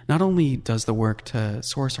not only does the work to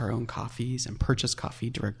source our own coffees and purchase coffee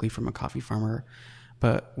directly from a coffee farmer,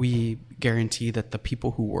 but we guarantee that the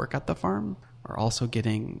people who work at the farm are also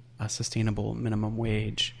getting a sustainable minimum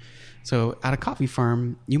wage. So at a coffee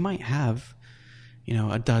farm, you might have,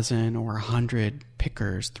 a dozen or 100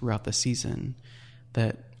 pickers throughout the season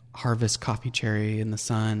that harvest coffee cherry in the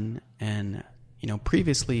sun. And,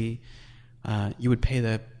 previously you would pay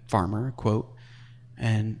the farmer, quote,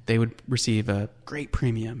 and they would receive a great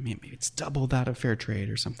premium. Maybe it's double that of fair trade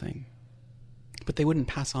or something. But they wouldn't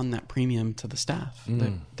pass on that premium to the staff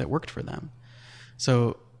that worked for them.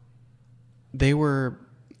 So they were,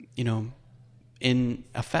 in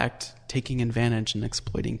effect, taking advantage and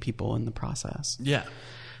exploiting people in the process. Yeah.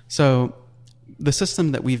 So the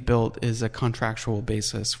system that we've built is a contractual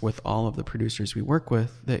basis with all of the producers we work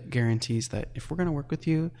with that guarantees that if we're going to work with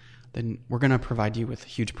you, then we're going to provide you with a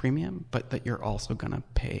huge premium, but that you're also going to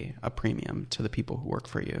pay a premium to the people who work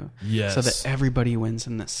for you. Yes. So that everybody wins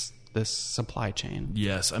in this supply chain.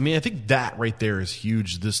 Yes. I mean, I think that right there is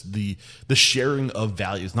huge. The sharing of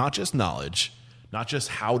values, not just knowledge, not just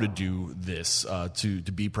how to do this to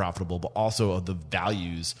be profitable, but also of the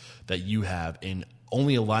values that you have in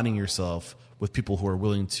only aligning yourself with people who are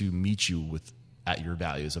willing to meet you at your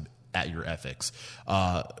values, at your ethics.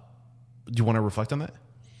 Do you want to reflect on that?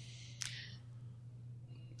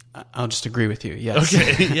 I'll just agree with you. Yes.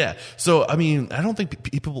 Okay. Yeah. So, I mean, I don't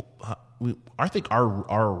think people, I think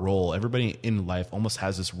our role, everybody in life almost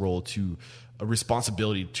has this role a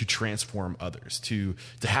responsibility to transform others, to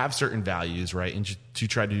have certain values, right? And to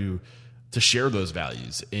try to share those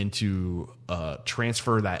values and to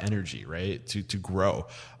transfer that energy, right? To grow.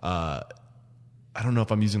 I don't know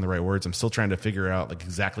if I'm using the right words. I'm still trying to figure out like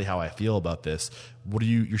exactly how I feel about this.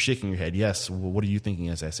 You're shaking your head. Yes. What are you thinking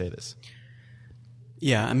as I say this?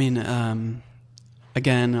 Yeah. I mean,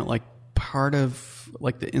 again, like part of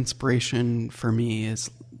like the inspiration for me is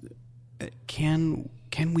can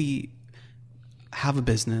we have a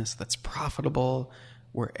business that's profitable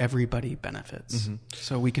where everybody benefits? Mm-hmm.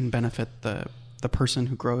 So we can benefit the person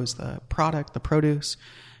who grows the product, the produce.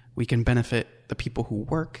 We can benefit the people who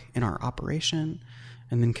work in our operation.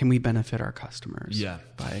 And then can we benefit our customers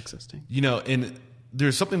by existing? You know, and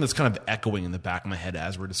there's something that's kind of echoing in the back of my head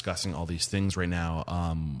as we're discussing all these things right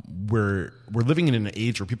now. We're living in an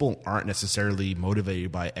age where people aren't necessarily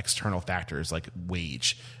motivated by external factors like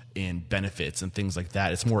wage and benefits and things like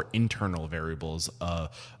that. It's more internal variables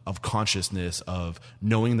of consciousness, of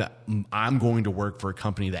knowing that I'm going to work for a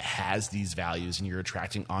company that has these values, and you're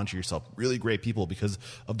attracting onto yourself really great people because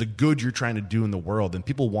of the good you're trying to do in the world. And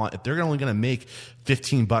people if they're only going to make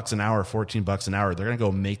 $15 an hour, $14 an hour, they're going to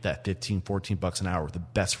go make that $14 an hour with the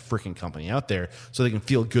best freaking company out there so they can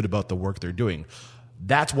feel good about the work they're doing.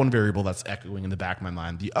 That's one variable that's echoing in the back of my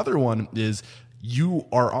mind. The other one is you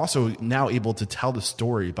are also now able to tell the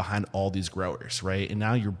story behind all these growers, right? And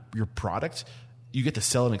now your product, you get to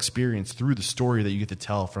sell an experience through the story that you get to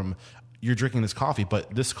tell from you're drinking this coffee,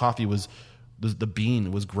 but this coffee the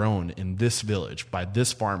bean was grown in this village by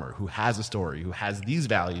this farmer who has a story, who has these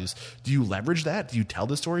values. Do you leverage that? Do you tell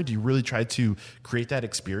the story? Do you really try to create that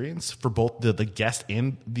experience for both the guest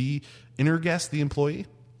and the inner guest, the employee?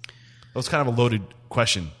 That was kind of a loaded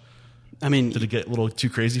question. I mean, did it get a little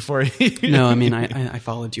too crazy for you? No, I mean, I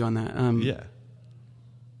followed you on that. Yeah.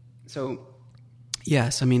 So,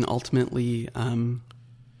 yes, I mean, ultimately,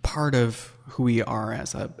 part of who we are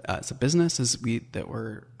as a business is that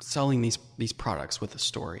we're selling these products with a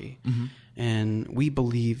story, mm-hmm. and we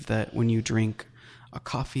believe that when you drink a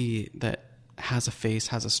coffee that has a face,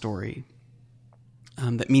 has a story,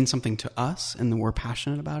 that means something to us, and that we're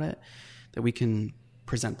passionate about it, that we can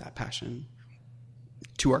present that passion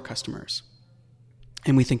to our customers,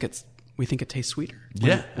 and we think it tastes sweeter.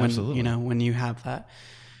 Absolutely. You know, when you have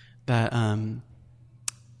that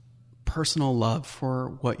personal love for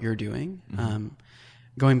what you're doing. Mm-hmm.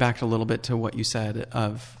 Going back a little bit to what you said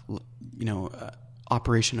of,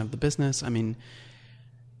 operation of the business. I mean,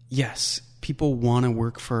 yes, people want to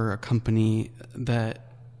work for a company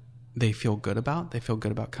that they feel good about. They feel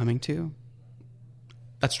good about coming to.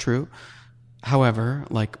 That's true. However,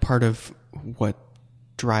 like part of what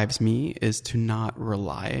drives me is to not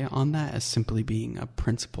rely on that as simply being a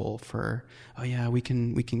principle for, oh yeah, we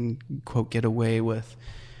can quote get away with,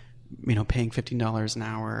 paying $15 an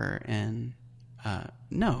hour, and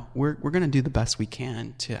no, we're going to do the best we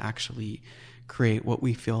can to actually create what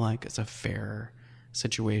we feel like is a fair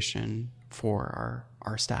situation for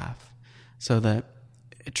our staff, so that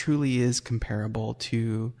it truly is comparable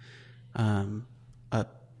to a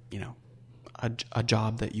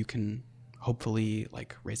job that you can hopefully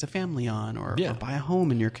like raise a family on or buy a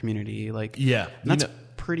home in your community. Like, that's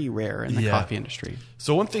pretty rare in the coffee industry.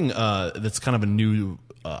 So one thing that's kind of a new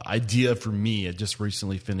idea for me, I just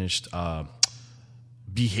recently finished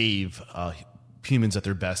Behave, Humans at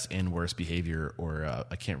Their Best and Worst Behavior, or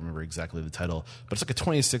I can't remember exactly the title, but it's like a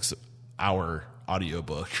 26-hour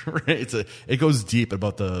audiobook, right? It goes deep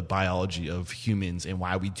about the biology of humans and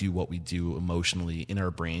why we do what we do emotionally in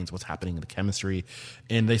our brains, what's happening in the chemistry.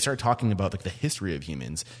 And they start talking about like the history of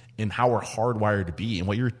humans and how we're hardwired to be. And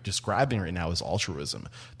what you're describing right now is altruism,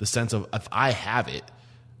 the sense of if I have it,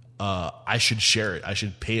 I should share it. I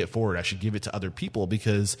should pay it forward. I should give it to other people,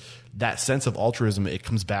 because that sense of altruism, it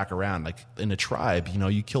comes back around. Like in a tribe,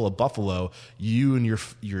 you kill a buffalo, you and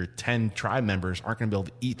your 10 tribe members aren't going to be able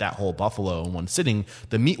to eat that whole buffalo in one sitting.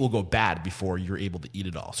 The meat will go bad before you're able to eat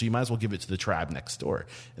it all. So you might as well give it to the tribe next door.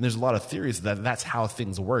 And there's a lot of theories that that's how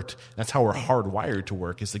things worked. That's how we're hardwired to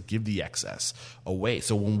work, is to give the excess away.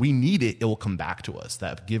 So when we need it, it will come back to us.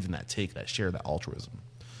 That give and that take, that share, that altruism.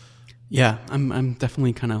 Yeah, I'm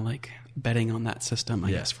definitely kind of like betting on that system,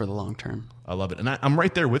 I guess, for the long term. I love it. And I'm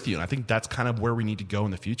right there with you. And I think that's kind of where we need to go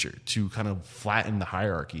in the future, to kind of flatten the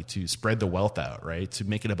hierarchy, to spread the wealth out, right? To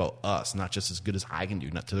make it about us, not just as good as I can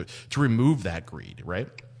do, not to remove that greed, right?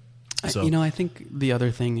 So, I think the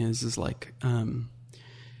other thing is like,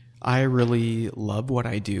 I really love what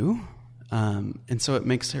I do. And so it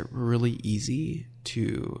makes it really easy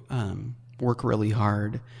to work really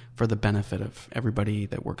hard for the benefit of everybody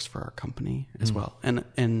that works for our company as well.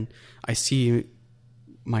 And I see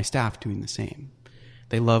my staff doing the same.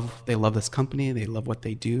 They love this company. They love what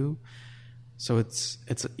they do. So it's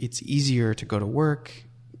easier to go to work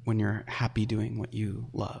when you're happy doing what you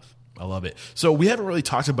love. I love it. So we haven't really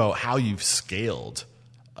talked about how you've scaled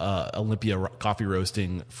Olympia Coffee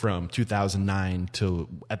Roasting from 2009 to,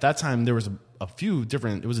 at that time there was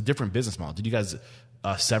it was a different business model. Did you guys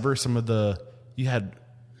sever some of you had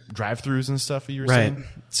drive-throughs and stuff you were saying?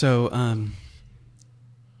 So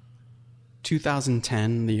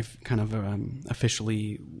 2010, they kind of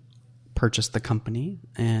officially purchased the company.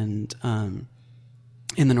 And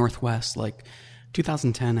in the Northwest, like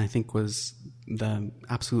 2010, I think was the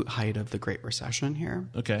absolute height of the Great Recession here.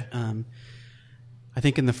 Okay. I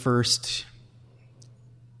think in the first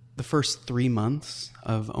 3 months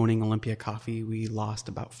of owning Olympia Coffee, we lost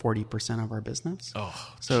about 40% of our business.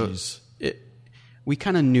 Oh, so geez. We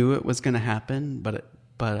kind of knew it was going to happen, but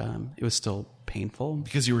it was still painful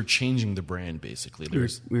because you were changing the brand, basically.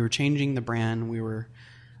 We were changing the brand. We were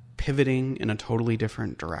pivoting in a totally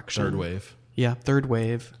different direction. Third wave. Yeah, third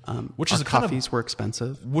wave. Which our is coffees were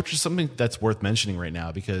expensive. Which is something that's worth mentioning right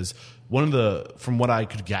now, because from what I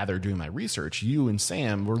could gather doing my research, you and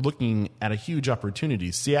Sam were looking at a huge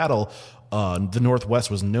opportunity. Seattle, the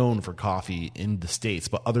Northwest, was known for coffee in the States,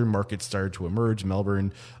 but other markets started to emerge.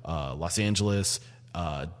 Melbourne, Los Angeles.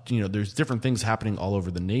 There's different things happening all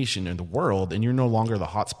over the nation and the world, and you're no longer the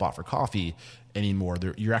hot spot for coffee anymore.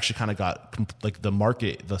 You're actually kind of got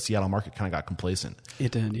the Seattle market kind of got complacent.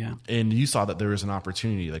 It did, yeah. And you saw that there was an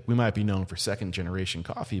opportunity. Like, we might be known for second generation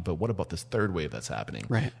coffee, but what about this third wave that's happening?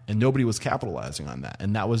 Right. And nobody was capitalizing on that.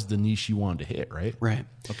 And that was the niche you wanted to hit, right? Right.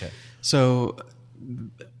 Okay. So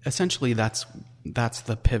essentially that's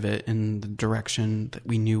the pivot in the direction that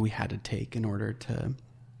we knew we had to take in order to,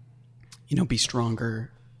 be stronger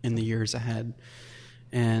in the years ahead.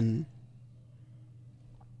 And,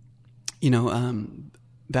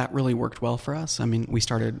 that really worked well for us. I mean, we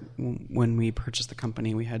started, when we purchased the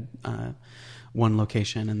company, we had one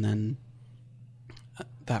location, and then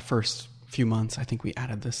that first few months, I think we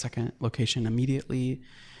added the second location immediately.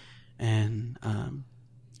 And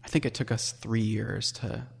I think it took us 3 years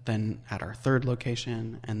to then add our third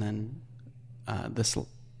location. And then this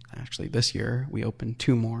year we opened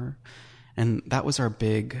 2 more. And that was our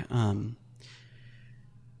big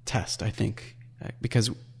test, I think, because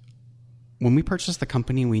when we purchased the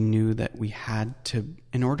company, we knew that we had to,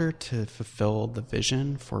 in order to fulfill the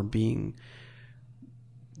vision for being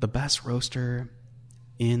the best roaster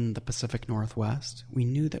in the Pacific Northwest, we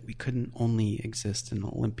knew that we couldn't only exist in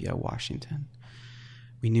Olympia, Washington.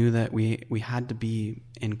 We knew that we had to be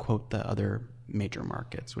in, quote, the other major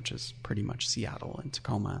markets, which is pretty much Seattle and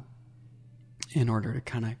Tacoma, in order to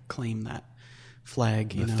kind of claim that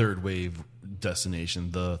flag. The third wave destination,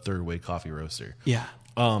 the third wave coffee roaster. Yeah.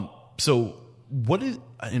 So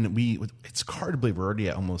it's hard to believe we're already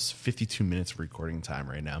at almost 52 minutes of recording time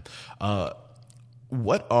right now.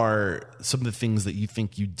 What are some of the things that you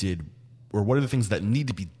think you did, or what are the things that need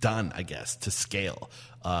to be done, I guess, to scale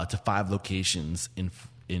to 5 locations in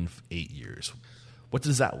 8 years? What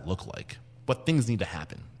does that look like? What things need to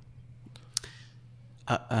happen?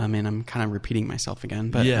 I'm kind of repeating myself again,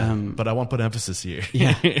 but but I want to put emphasis here.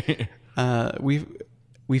 Yeah,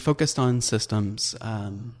 we focused on systems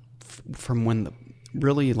from when the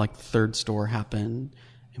third store happened,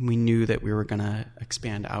 and we knew that we were going to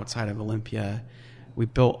expand outside of Olympia. We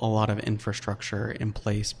built a lot of infrastructure in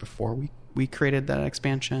place before we created that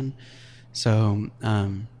expansion. So,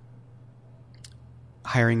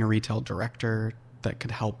 hiring a retail director that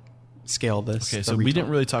could help scale this. Okay, so we didn't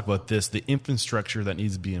really talk about this, the infrastructure that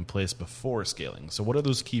needs to be in place before scaling. So what are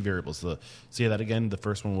those key variables? Say that again. The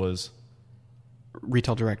first one was?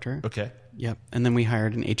 retail director. Okay. Yep. And then we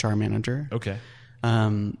hired an HR manager. Okay.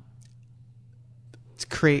 To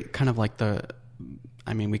create kind of like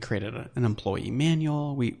we created an employee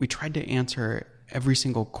manual. We tried to answer every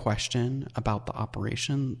single question about the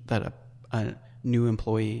operation that a new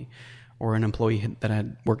employee or an employee that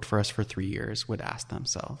had worked for us for 3 years would ask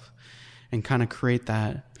themselves, and kind of create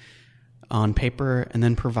that on paper, and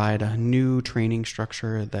then provide a new training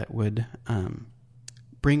structure that would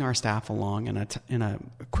bring our staff along in a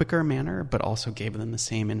quicker manner, but also gave them the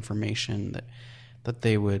same information that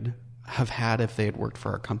they would have had if they had worked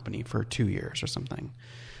for our company for 2 years or something.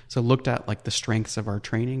 So looked at like the strengths of our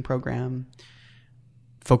training program,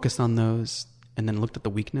 focused on those, and then looked at the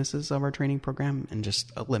weaknesses of our training program and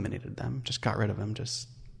just eliminated them, just got rid of them, just,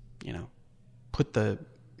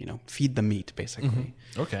 feed the meat basically.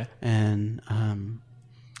 Mm-hmm. Okay. And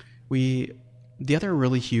the other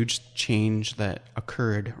really huge change that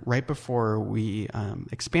occurred right before we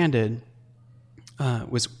expanded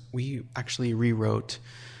was we actually rewrote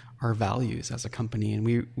our values as a company, and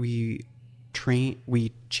we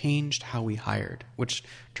changed how we hired, which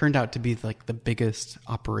turned out to be like the biggest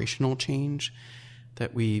operational change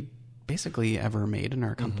that we basically ever made in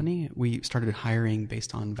our company. Mm-hmm. We started hiring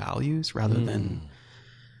based on values rather than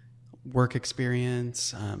work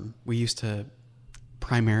experience. We used to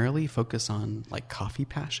primarily focus on like coffee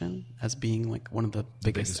passion as being like one of the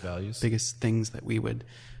biggest values, biggest things that we would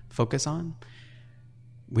focus on.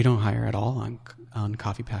 We don't hire at all on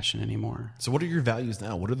coffee passion anymore. So what are your values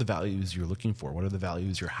now? What are the values you're looking for? What are the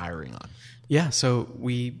values you're hiring on? Yeah, so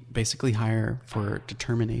we basically hire for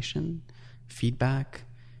determination, feedback,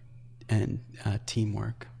 and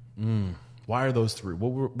teamwork. Why are those three?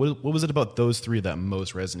 What was it about those three that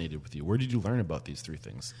most resonated with you? Where did you learn about these three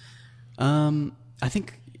things? I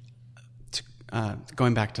think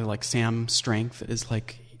going back to like Sam's strength is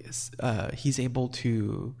like he's able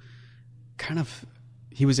to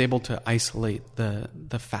he was able to isolate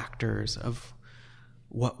the factors of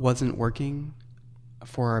what wasn't working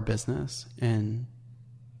for our business and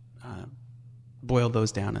boil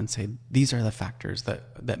those down and say, these are the factors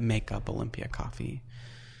that make up Olympia Coffee.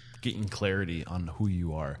 Getting clarity on who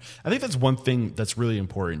you are. I think that's one thing that's really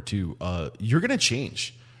important too. You're going to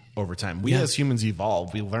change over time. We as humans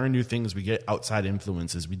evolve. We learn new things. We get outside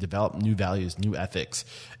influences. We develop new values, new ethics,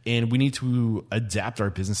 and we need to adapt our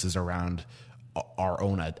businesses around our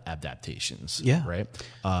own adaptations. Yeah. Right.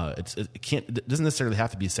 It doesn't necessarily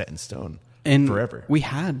have to be set in stone and forever. We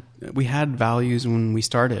had values when we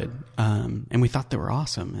started, and we thought they were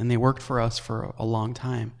awesome, and they worked for us for a long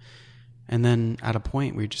time. And then at a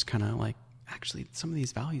point, we just kind of like, actually, some of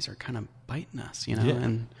these values are kind of biting us, Yeah.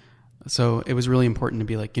 And so it was really important to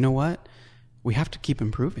be like, you know what? We have to keep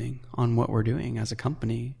improving on what we're doing as a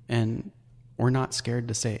company, and we're not scared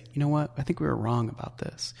to say, you know what? I think we were wrong about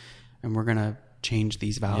this, and we're going to change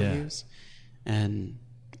these values. Yeah. And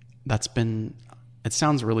it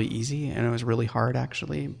sounds really easy, and it was really hard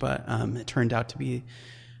actually, but it turned out to be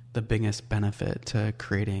the biggest benefit to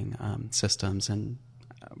creating systems and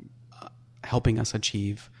helping us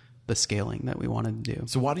achieve the scaling that we wanted to do.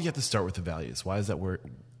 So why do you have to start with the values? Why is that where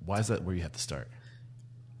you have to start?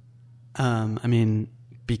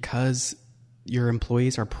 Because your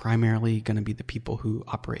employees are primarily going to be the people who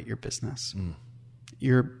operate your business.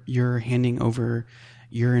 You're handing over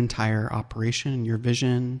your entire operation, your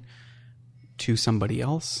vision to somebody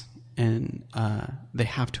else, and they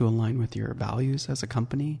have to align with your values as a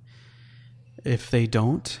company. If they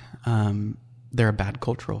don't, they're a bad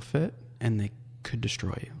cultural fit, and they could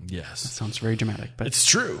destroy you. Yes. That sounds very dramatic, but it's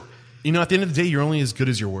true. At the end of the day, you're only as good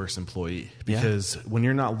as your worst employee, because when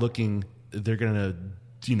you're not looking, they're going to,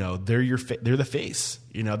 they're the face,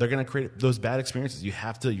 they're going to create those bad experiences. You're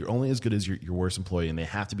only as good as your worst employee, and they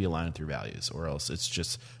have to be aligned with your values, or else it's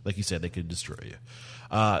just, like you said, they could destroy you.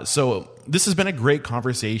 So this has been a great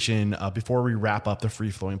conversation. Before we wrap up the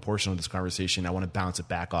free flowing portion of this conversation, I want to bounce it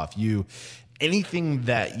back off you. Anything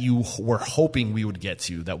that you were hoping we would get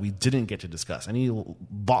to that we didn't get to discuss? Any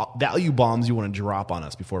value bombs you want to drop on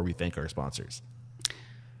us before we thank our sponsors? I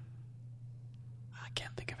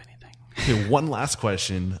can't think of anything. Okay, one last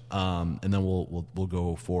question, and then we'll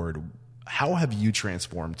go forward. How have you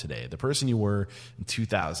transformed today? The person you were in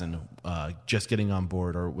 2000, just getting on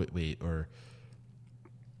board, or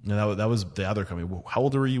no, that was the other company. How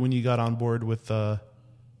old were you when you got on board with, or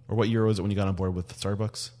what year was it when you got on board with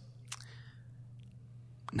Starbucks?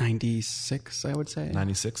 96, I would say.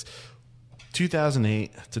 96.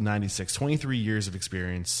 2008 to 96, 23 years of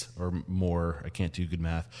experience or more. I can't do good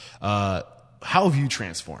math. How have you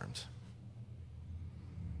transformed?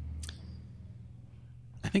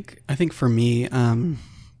 I think for me,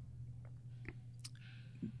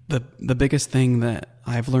 The biggest thing that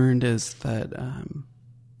I've learned is that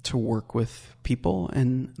to work with people,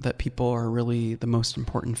 and that people are really the most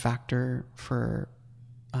important factor for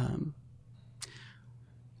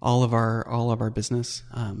all of our business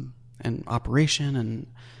and operation. And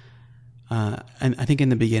I think in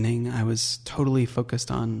the beginning I was totally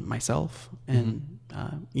focused on myself, and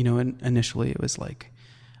initially it was like,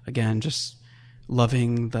 again, just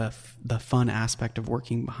loving the fun aspect of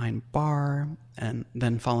working behind bar, and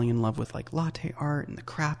then falling in love with like latte art and the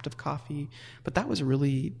craft of coffee. But that was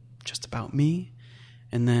really just about me.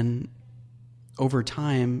 And then over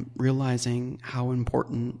time, realizing how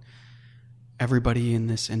important everybody in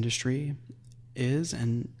this industry is,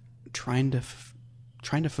 and trying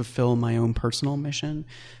to fulfill my own personal mission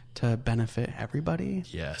to benefit everybody.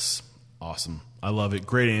 Yes. Awesome. I love it.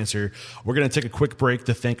 Great answer. We're going to take a quick break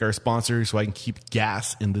to thank our sponsors so I can keep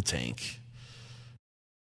gas in the tank.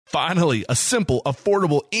 Finally, a simple,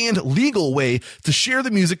 affordable, and legal way to share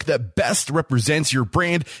the music that best represents your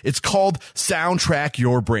brand. It's called Soundtrack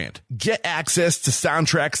Your Brand. Get access to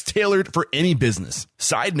soundtracks tailored for any business.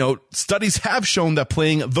 Side note, studies have shown that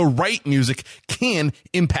playing the right music can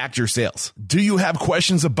impact your sales. Do you have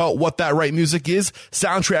questions about what that right music is?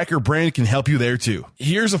 Soundtrack Your Brand can help you there too.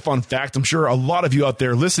 Here's a fun fact. I'm sure a lot of you out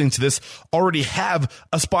there listening to this already have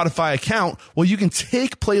a Spotify account. Well, you can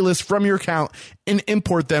take playlists from your account and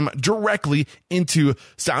import them directly into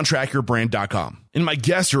soundtrackyourbrand.com. And my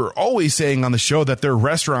guests are always saying on the show that their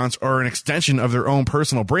restaurants are an extension of their own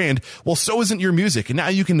personal brand. Well, so isn't your music. And now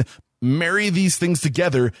you can marry these things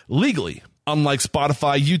together legally. Unlike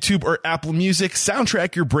Spotify, YouTube, or Apple Music,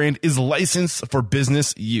 Soundtrack Your Brand is licensed for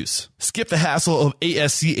business use. Skip the hassle of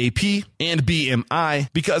ASCAP and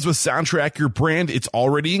BMI, because with Soundtrack Your Brand, it's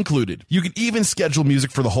already included. You can even schedule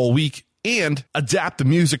music for the whole week and adapt the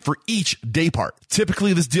music for each day part.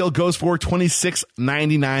 Typically, this deal goes for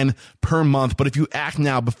 $26.99 per month, but if you act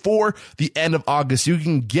now before the end of August, you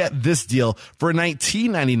can get this deal for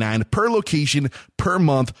 $19.99 per location per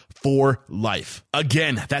month for life.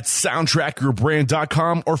 Again, that's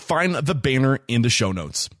soundtrackyourbrand.com, or find the banner in the show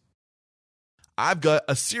notes. I've got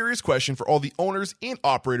a serious question for all the owners and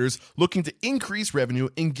operators looking to increase revenue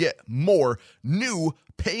and get more new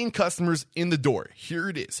paying customers in the door. Here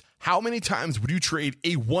it is. How many times would you trade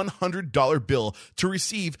a $100 bill to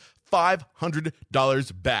receive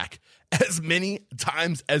 $500 back? As many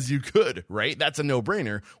times as you could, right? That's a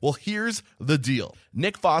no-brainer. Well, here's the deal.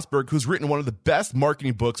 Nick Fosberg, who's written one of the best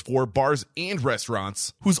marketing books for bars and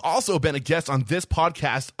restaurants, who's also been a guest on this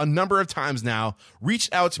podcast a number of times now,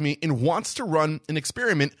 reached out to me and wants to run an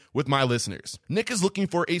experiment with my listeners. Nick is looking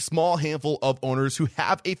for a small handful of owners who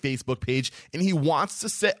have a Facebook page, and he wants to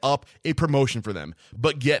set up a promotion for them.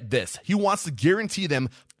 But get this, he wants to guarantee them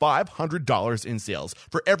 $500 in sales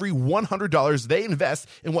for every $100 they invest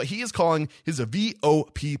in what he is calling his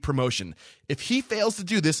VOP promotion. If he fails to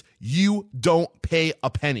do this, you don't pay a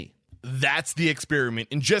penny. That's the experiment.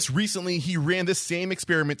 And just recently, he ran this same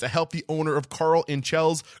experiment to help the owner of Carl and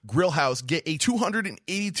Chel's Grill House get a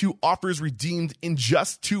 282 offers redeemed in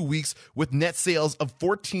just 2 weeks with net sales of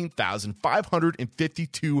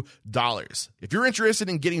 $14,552. If you're interested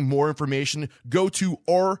in getting more information, go to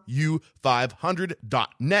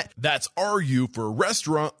ru500.net. That's RU for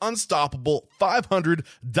Restaurant Unstoppable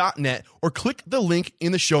 500.net, or click the link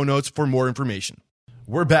in the show notes for more information.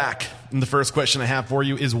 We're back, and the first question I have for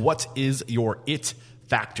you is, what is your IT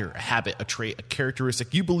factor, a habit, a trait, a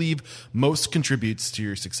characteristic you believe most contributes to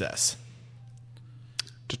your success?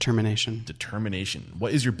 Determination. Determination.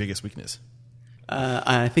 What is your biggest weakness?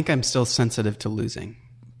 I think I'm still sensitive to losing,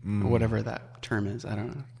 whatever that term is. I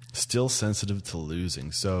don't know. Still sensitive to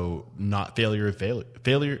losing. So not fear of failure.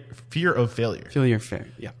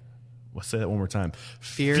 Yeah. Let's say that one more time.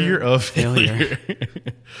 Fear of failure.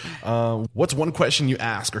 What's one question you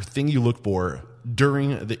ask or thing you look for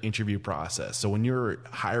during the interview process? So when you're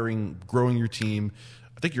hiring, growing your team,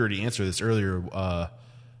 I think you already answered this earlier,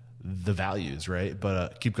 the values, right?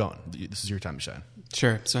 But keep going. This is your time to shine.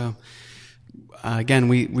 Sure. So again,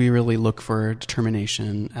 we really look for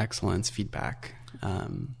determination, excellence, feedback,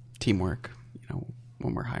 teamwork,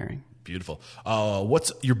 when we're hiring. Beautiful.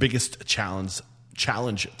 What's your biggest challenge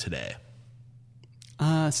today?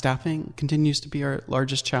 Staffing continues to be our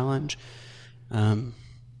largest challenge.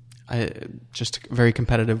 Just a very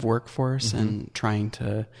competitive workforce, and trying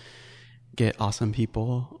to get awesome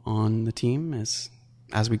people on the team as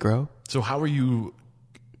we grow. So how are you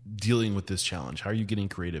dealing with this challenge? How are you getting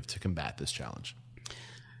creative to combat this challenge?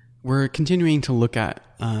 We're continuing to look at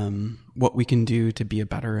what we can do to be a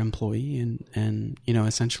better employee, and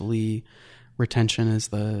essentially retention is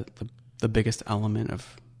the biggest element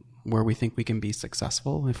of where we think we can be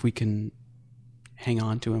successful, if we can hang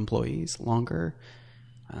on to employees longer,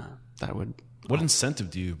 that would. What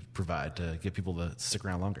incentive do you provide to get people to stick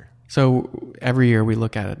around longer? So every year we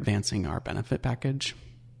look at advancing our benefit package.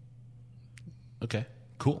 Okay,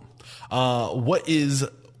 cool. What is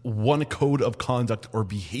one code of conduct or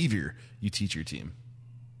behavior you teach your team?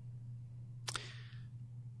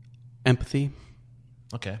 Empathy.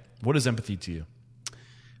 Okay. What is empathy to you?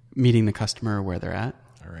 Meeting the customer where they're at.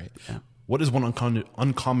 All right. Yeah. What is one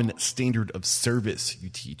uncommon standard of service you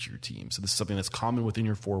teach your team? So this is something that's common within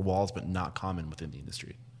your four walls, but not common within the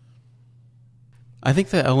industry. I think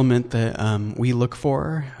the element that we look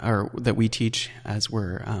for, or that we teach as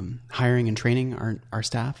we're hiring and training our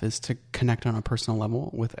staff, is to connect on a personal level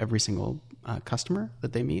with every single customer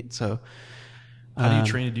that they meet. So how do you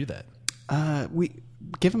train to do that? We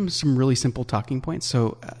give them some really simple talking points.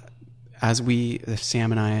 So as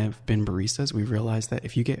Sam and I have been baristas, we've realized that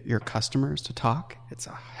if you get your customers to talk, it's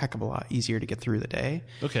a heck of a lot easier to get through the day.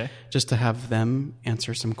 Okay. Just to have them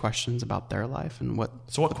answer some questions about their life and what.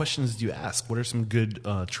 So what questions do you ask? What are some good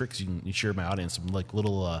tricks you can share with my audience? Some like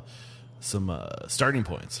little, starting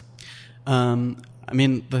points. I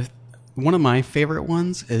mean, one of my favorite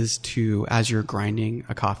ones is to, as you're grinding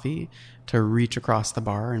a coffee, to reach across the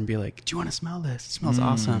bar and be like, "Do you want to smell this? It smells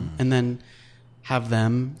awesome." And then have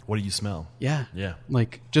them. What do you smell? Yeah. Yeah.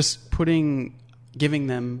 Like just giving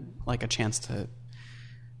them like a chance to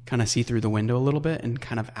kind of see through the window a little bit and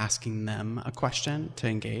kind of asking them a question to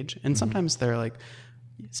engage. And sometimes they're like,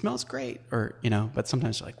 "It smells great," or, but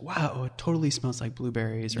sometimes they're like, "Wow, it totally smells like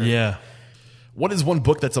blueberries." Or, yeah. What is one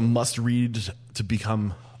book that's a must read to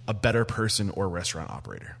become a better person or restaurant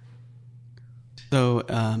operator? So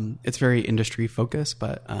it's very industry focused,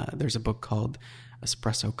 but there's a book called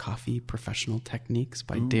Espresso Coffee Professional Techniques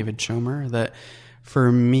by David Schomer that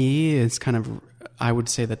for me is kind of, I would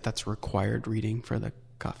say that's required reading for the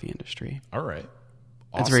coffee industry. All right.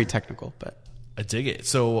 Awesome. It's very technical, but I dig it.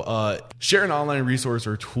 So share an online resource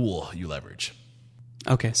or tool you leverage.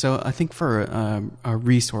 Okay. So I think for a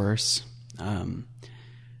resource,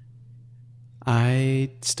 I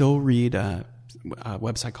still read a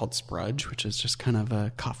website called Sprudge, which is just kind of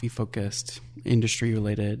a coffee-focused,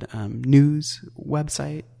 industry-related news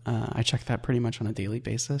website. I check that pretty much on a daily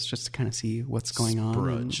basis just to kind of see what's going on.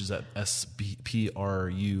 Sprudge, is that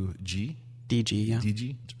SPRUG? DG, yeah.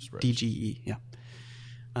 DG? DGE, yeah.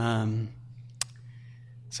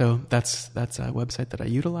 So that's a website that I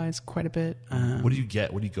utilize quite a bit. What do you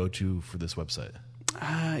get? What do you go to for this website?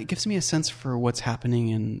 It gives me a sense for what's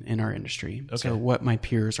happening in our industry. Okay. So what my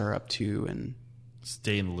peers are up to and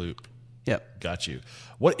stay in the loop. Yep. Got you.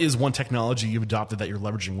 What is one technology you've adopted that you're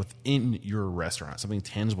leveraging within your restaurant? Something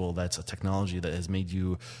tangible that's a technology that has made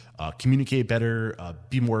you communicate better,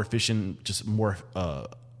 be more efficient, just more,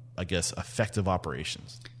 effective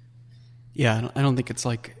operations? Yeah, I don't think it's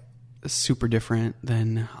like super different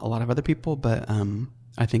than a lot of other people, but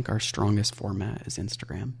I think our strongest format is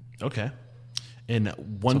Instagram. Okay. And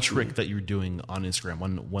one trick that you're doing on Instagram,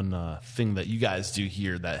 one thing that you guys do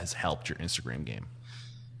here that has helped your Instagram game?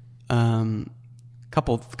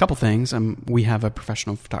 Couple things. We have a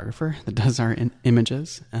professional photographer that does our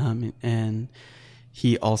images, and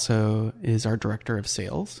he also is our director of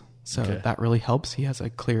sales. So that really helps. He has a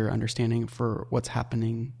clear understanding for what's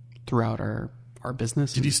happening throughout our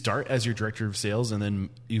business. Did you start as your director of sales and then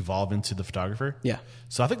evolve into the photographer? Yeah.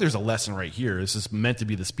 So I think there's a lesson right here. This is meant to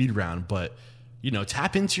be the speed round, but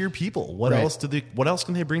tap into your people. What else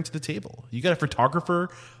can they bring to the table? You got a photographer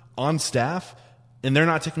on staff and they're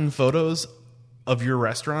not taking photos of your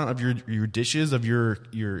restaurant, of your dishes, of your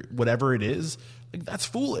whatever it is. Like, that's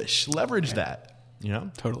foolish. Leverage that,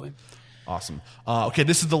 Totally. Awesome. Okay.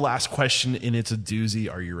 This is the last question and it's a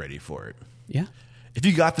doozy. Are you ready for it? Yeah. If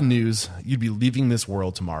you got the news, you'd be leaving this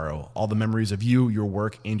world tomorrow. All the memories of you, your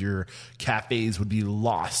work, and your cafes would be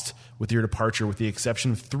lost with your departure, with the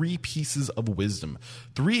exception of 3 pieces of wisdom.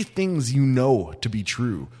 3 things you know to be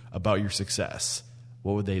true about your success.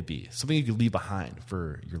 What would they be? Something you could leave behind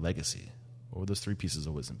for your legacy. What would those 3 pieces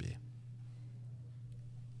of wisdom be?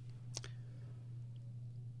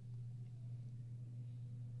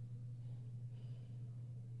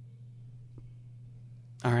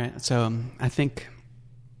 All right. So I think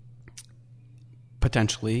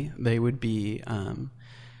potentially they would be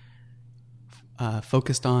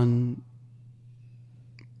focused on,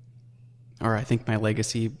 or I think my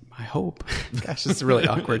legacy, I hope. Gosh, it's a really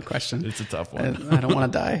awkward question. It's a tough one. I don't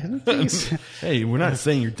want to die. Please. Hey, we're not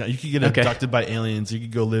saying you're done. You could get abducted by aliens. You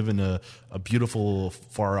could go live in a beautiful,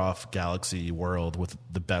 far-off galaxy world with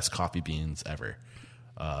the best coffee beans ever.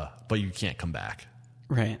 But you can't come back.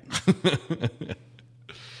 Right.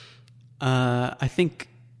 I think,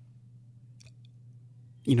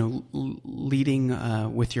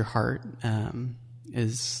 leading with your heart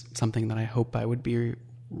is something that I hope I would be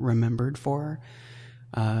remembered for.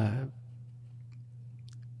 I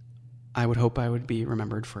would hope I would be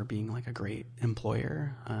remembered for being like a great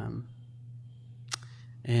employer.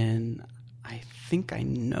 And I think I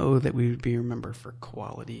know that we would be remembered for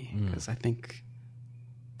quality, because I think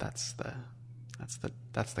that's the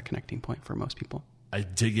connecting point for most people. I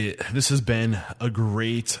dig it. This has been a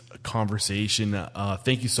great conversation.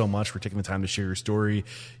 Thank you so much for taking the time to share your story,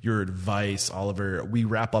 your advice, Oliver. We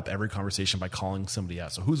wrap up every conversation by calling somebody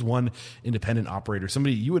out. So who's one independent operator,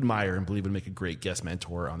 somebody you admire and believe would make a great guest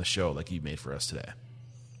mentor on the show like you made for us today?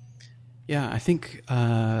 Yeah, I think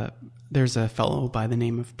there's a fellow by the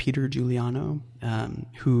name of Peter Giuliano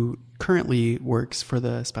who currently works for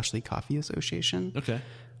the Specialty Coffee Association. Okay.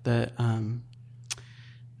 That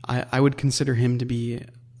I would consider him to be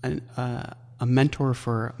a mentor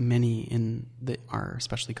for many in our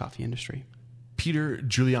specialty coffee industry. Peter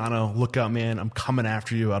Giuliano, look out, man. I'm coming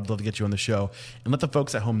after you. I'd love to get you on the show. And let the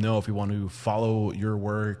folks at home know if you want to follow your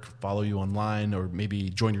work, follow you online, or maybe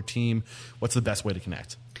join your team. What's the best way to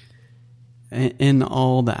connect? In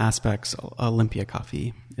all the aspects, Olympia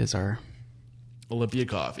Coffee is our...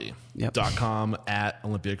 OlympiaCoffee.com at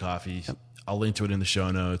Olympia Coffee. Yep. I'll link to it in the show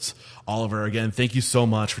notes. Oliver, again, thank you so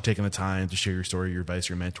much for taking the time to share your story, your advice,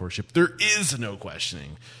 your mentorship. There is no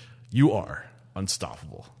questioning. You are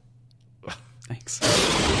unstoppable. Thanks.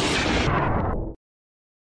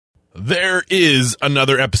 There is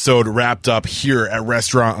another episode wrapped up here at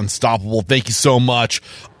Restaurant Unstoppable. Thank you so much,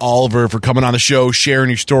 Oliver, for coming on the show, sharing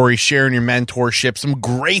your story, sharing your mentorship. Some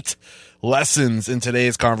great lessons in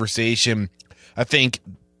today's conversation. I think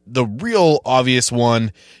the real obvious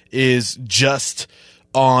one is just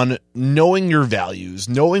on knowing your values,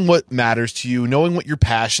 knowing what matters to you, knowing what your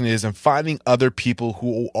passion is, and finding other people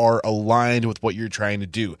who are aligned with what you're trying to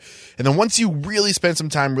do. And then once you really spend some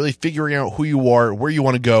time really figuring out who you are, where you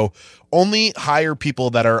want to go, only hire people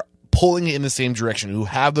that are pulling in the same direction, who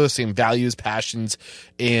have those same values, passions,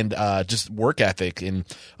 and just work ethic. And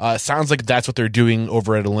it sounds like that's what they're doing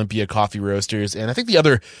over at Olympia Coffee Roasters. And I think the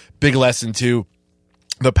other big lesson too,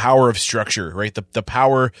 the power of structure, right? The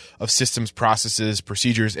power of systems, processes,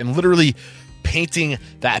 procedures, and literally painting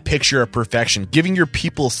that picture of perfection, giving your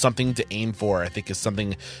people something to aim for, I think is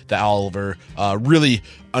something that Oliver really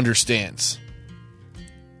understands.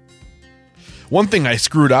 One thing I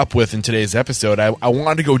screwed up with in today's episode, I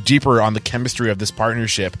wanted to go deeper on the chemistry of this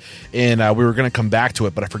partnership, and we were going to come back to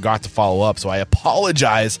it, but I forgot to follow up. So I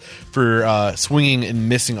apologize for swinging and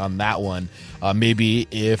missing on that one. Maybe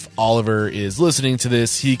if Oliver is listening to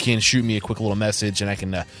this, he can shoot me a quick little message, and I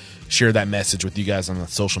can share that message with you guys on the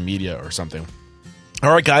social media or something.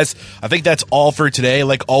 All right, guys, I think that's all for today.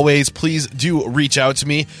 Like always, please do reach out to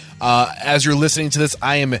me. As you're listening to this,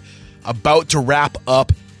 I am about to wrap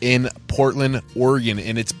up in Portland, Oregon,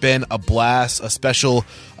 and it's been a blast. A special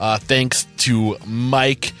thanks to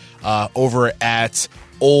Mike over at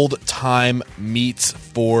Old Time Meats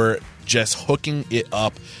for just hooking it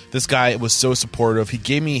up. This guy was so supportive. He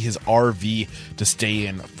gave me his RV to stay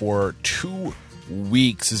in for 2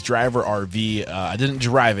 weeks. His driver RV. I didn't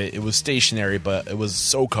drive it. It was stationary, but it was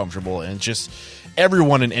so comfortable. And just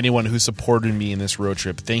everyone and anyone who supported me in this road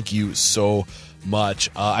trip, thank you so much.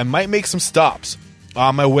 I might make some stops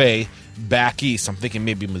on my way back east. I'm thinking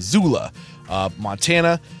maybe Missoula,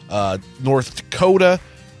 Montana, North Dakota,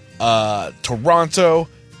 Toronto,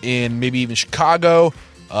 and maybe even Chicago.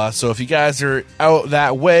 So if you guys are out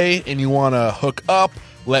that way and you want to hook up,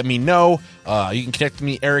 let me know. You can connect with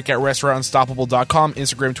me, Eric at restaurantunstoppable.com,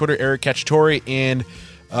 Instagram, Twitter, Eric Cacciatore, and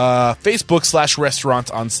Facebook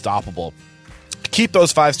 /Restaurant Unstoppable. Keep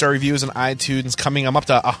those 5-star reviews on iTunes coming. I'm up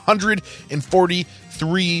to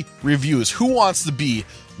 143 reviews. Who wants to be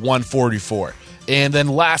 144? And then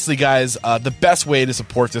lastly, guys, the best way to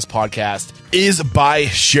support this podcast is by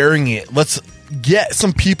sharing it. Let's get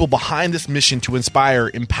some people behind this mission to inspire,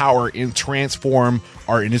 empower, and transform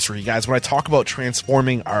our industry. Guys, when I talk about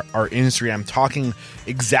transforming our industry, I'm talking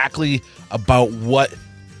exactly about what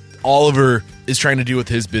Oliver is trying to do with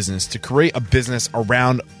his business, to create a business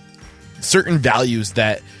around certain values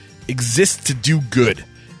that exist to do good.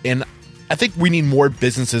 And I think we need more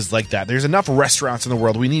businesses like that. There's enough restaurants in the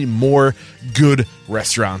world. We need more good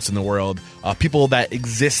restaurants in the world. People that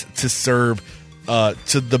exist to serve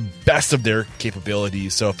to the best of their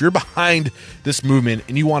capabilities. So if you're behind this movement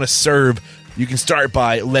and you want to serve, you can start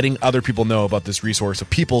by letting other people know about this resource of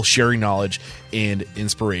people sharing knowledge and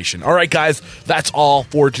inspiration. All right, guys, that's all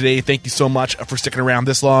for today. Thank you so much for sticking around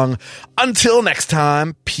this long. Until next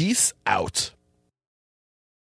time, peace out.